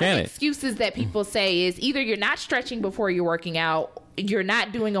mile. So a lot of excuses that people say is either you're not stretching before you're working out, you're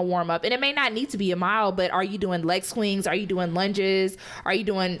not doing a warm up, and it may not need to be a mile, but are you doing leg swings? Are you doing lunges? Are you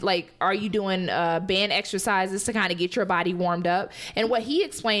doing band exercises to kind of get your body warmed up? And what he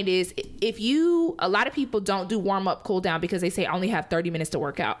explained is a lot of people don't do warm up, cool down because they say I only have 30 minutes to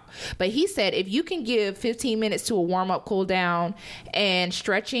work out. But he said, if you can give 15 minutes to a warm up, cool down and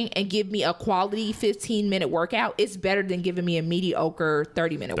stretching and give me a quality 15-minute workout, it's better than giving me a mediocre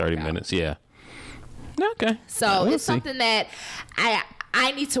 30-minute workout. 30 minutes. Yeah. Okay. So it's something that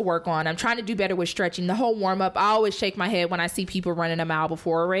I need to work on. I'm trying to do better with stretching. The whole warm up, I always shake my head when I see people running a mile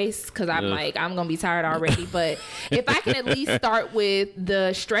before a race because I'm like, I'm going to be tired already. But if I can at least start with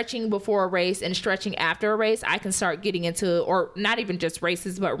the stretching before a race and stretching after a race, I can start getting into, or not even just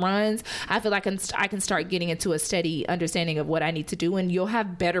races, but runs. I feel like I can start getting into a steady understanding of what I need to do, and you'll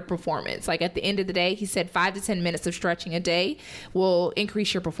have better performance. Like at the end of the day, he said 5 to 10 minutes of stretching a day will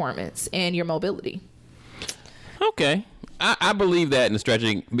increase your performance and your mobility. Okay. I believe that in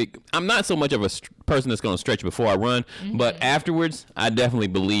stretching. I'm not so much of a person that's going to stretch before I run, but afterwards, I definitely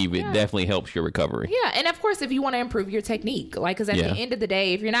believe it definitely helps your recovery. Yeah, and of course, if you want to improve your technique, like, because at the end of the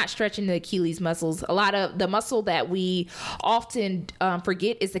day, if you're not stretching the Achilles muscles, a lot of the muscle that we often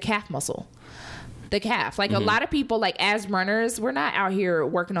forget is the calf muscle. The calf. Like a lot of people, like as runners, we're not out here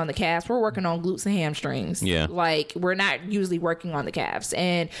working on the calves. We're working on glutes and hamstrings. Yeah. Like we're not usually working on the calves.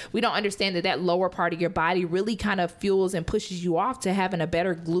 And we don't understand that lower part of your body really kind of fuels and pushes you off to having a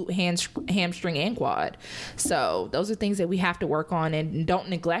better glute, hamstring, and quad. So those are things that we have to work on, and don't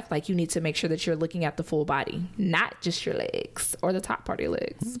neglect. Like you need to make sure that you're looking at the full body, not just your legs or the top part of your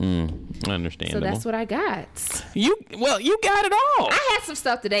legs. Understandable. So that's what I got. You got it all. I had some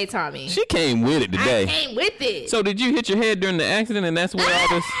stuff today, Tommy. She came with it today. I came with it. So did you hit your head during the accident, and that's where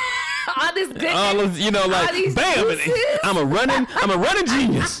all this goodness, bam! I'm a running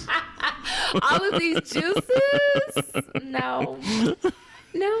genius. All of these juices? No.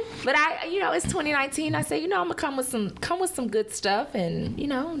 But it's 2019. I say, I'm gonna come with some good stuff, and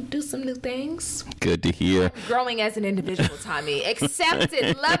do some new things. Good to hear. I'm growing as an individual, Tommy. Accept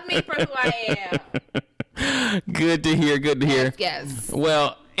it. Love me for who I am. Good to hear. Yes.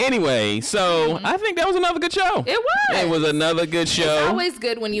 Well. Anyway, so I think that was another good show. It was another good show. It's always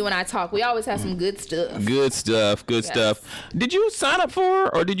good when you and I talk. We always have some good stuff. Good stuff. Did you sign up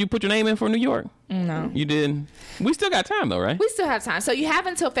or did you put your name in for New York? No. You didn't? We still got time though, right? We still have time. So you have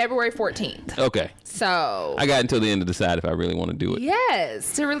until February 14th. Okay. So I got until the end to decide if I really want to do it.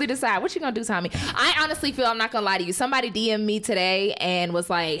 Yes, to really decide. What you gonna do, Tommy? I honestly feel, I'm not gonna lie to you, somebody DM'd me today and was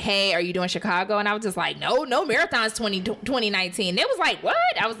like, hey, are you doing Chicago? And I was just like, no marathons 2019. They was like, what?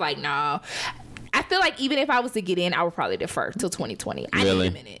 I was like, no. I feel like even if I was to get in, I would probably defer till 2020.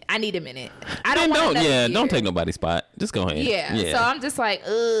 Really? I need a minute. Don't take nobody's spot. Just go ahead. Yeah. So I'm just like,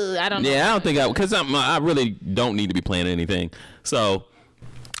 I don't know. Yeah, I don't think because I really don't need to be planning anything. So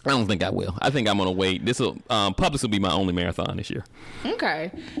I don't think I will. I think I'm gonna wait. Publix will be my only marathon this year.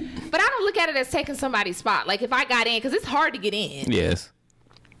 Okay, but I don't look at it as taking somebody's spot. Like if I got in, because it's hard to get in. Yes.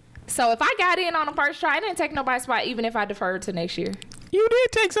 So if I got in on the first try, I didn't take nobody's spot, even if I deferred to next year. You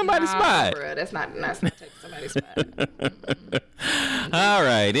did take somebody's spot. Bro, that's not taking somebody's spot. All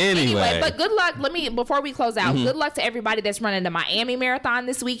right. Anyway, but good luck. Before we close out, good luck to everybody that's running the Miami Marathon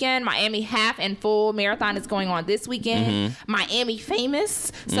this weekend. Miami half and full marathon is going on this weekend. Miami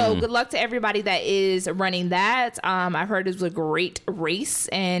Famous. So good luck to everybody that is running that. I've heard it was a great race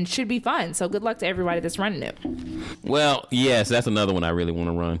and should be fun. So good luck to everybody that's running it. Well, yes, that's another one I really want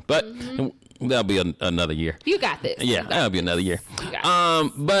to run, but. That'll be another year. You got this. Yeah, that'll be another year.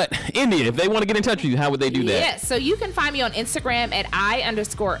 But India, if they want to get in touch with you, how would they do that? Yes, so you can find me on Instagram at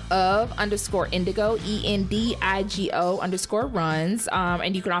I_of_indigo, ENDIGO_runs.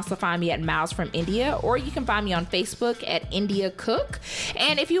 And you can also find me at Miles from India, or you can find me on Facebook at India Cook.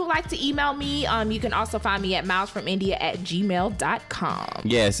 And if you would like to email me, you can also find me at milesfromindia@gmail.com.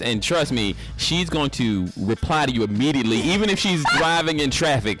 Yes, and trust me, she's going to reply to you immediately, even if she's driving in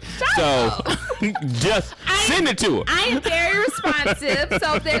traffic. Just send it to her. I am very responsive,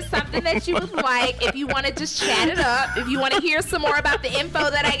 so if there's something that you would like, if you want to just chat it up, if you want to hear some more about the info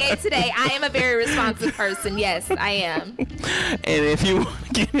that I gave today, I am a very responsive person. Yes, I am. And if you want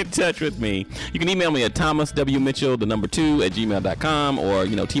to get in touch with me, you can email me at thomaswmitchell2@gmail.com or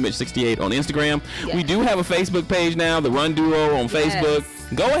tmitch68 on Instagram. Yes. We do have a Facebook page now, the Run Duo on Facebook. Yes.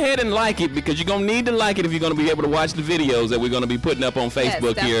 Go ahead and like it, because you're going to need to like it if you're going to be able to watch the videos that we're going to be putting up on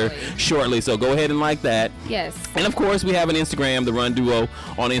Facebook here shortly. So go ahead and like that. Yes. And of course, we have an Instagram, the Run Duo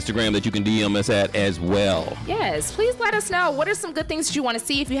on Instagram, that you can DM us at as well. Yes. Please let us know. What are some good things that you want to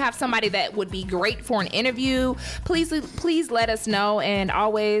see? If you have somebody that would be great for an interview, please let us know. And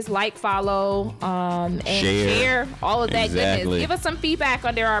always like, follow, and share all of that goodness. Give us some feedback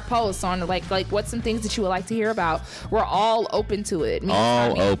under our posts on like what's some things that you would like to hear about. We're all open to it.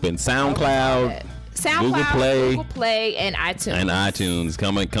 All open. SoundCloud, Google Play, and iTunes.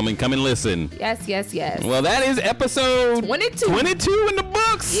 Come and listen. Yes. Well, that is episode 22 in the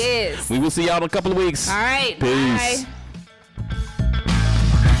books. Yes. We will see y'all in a couple of weeks. All right. Peace. Bye.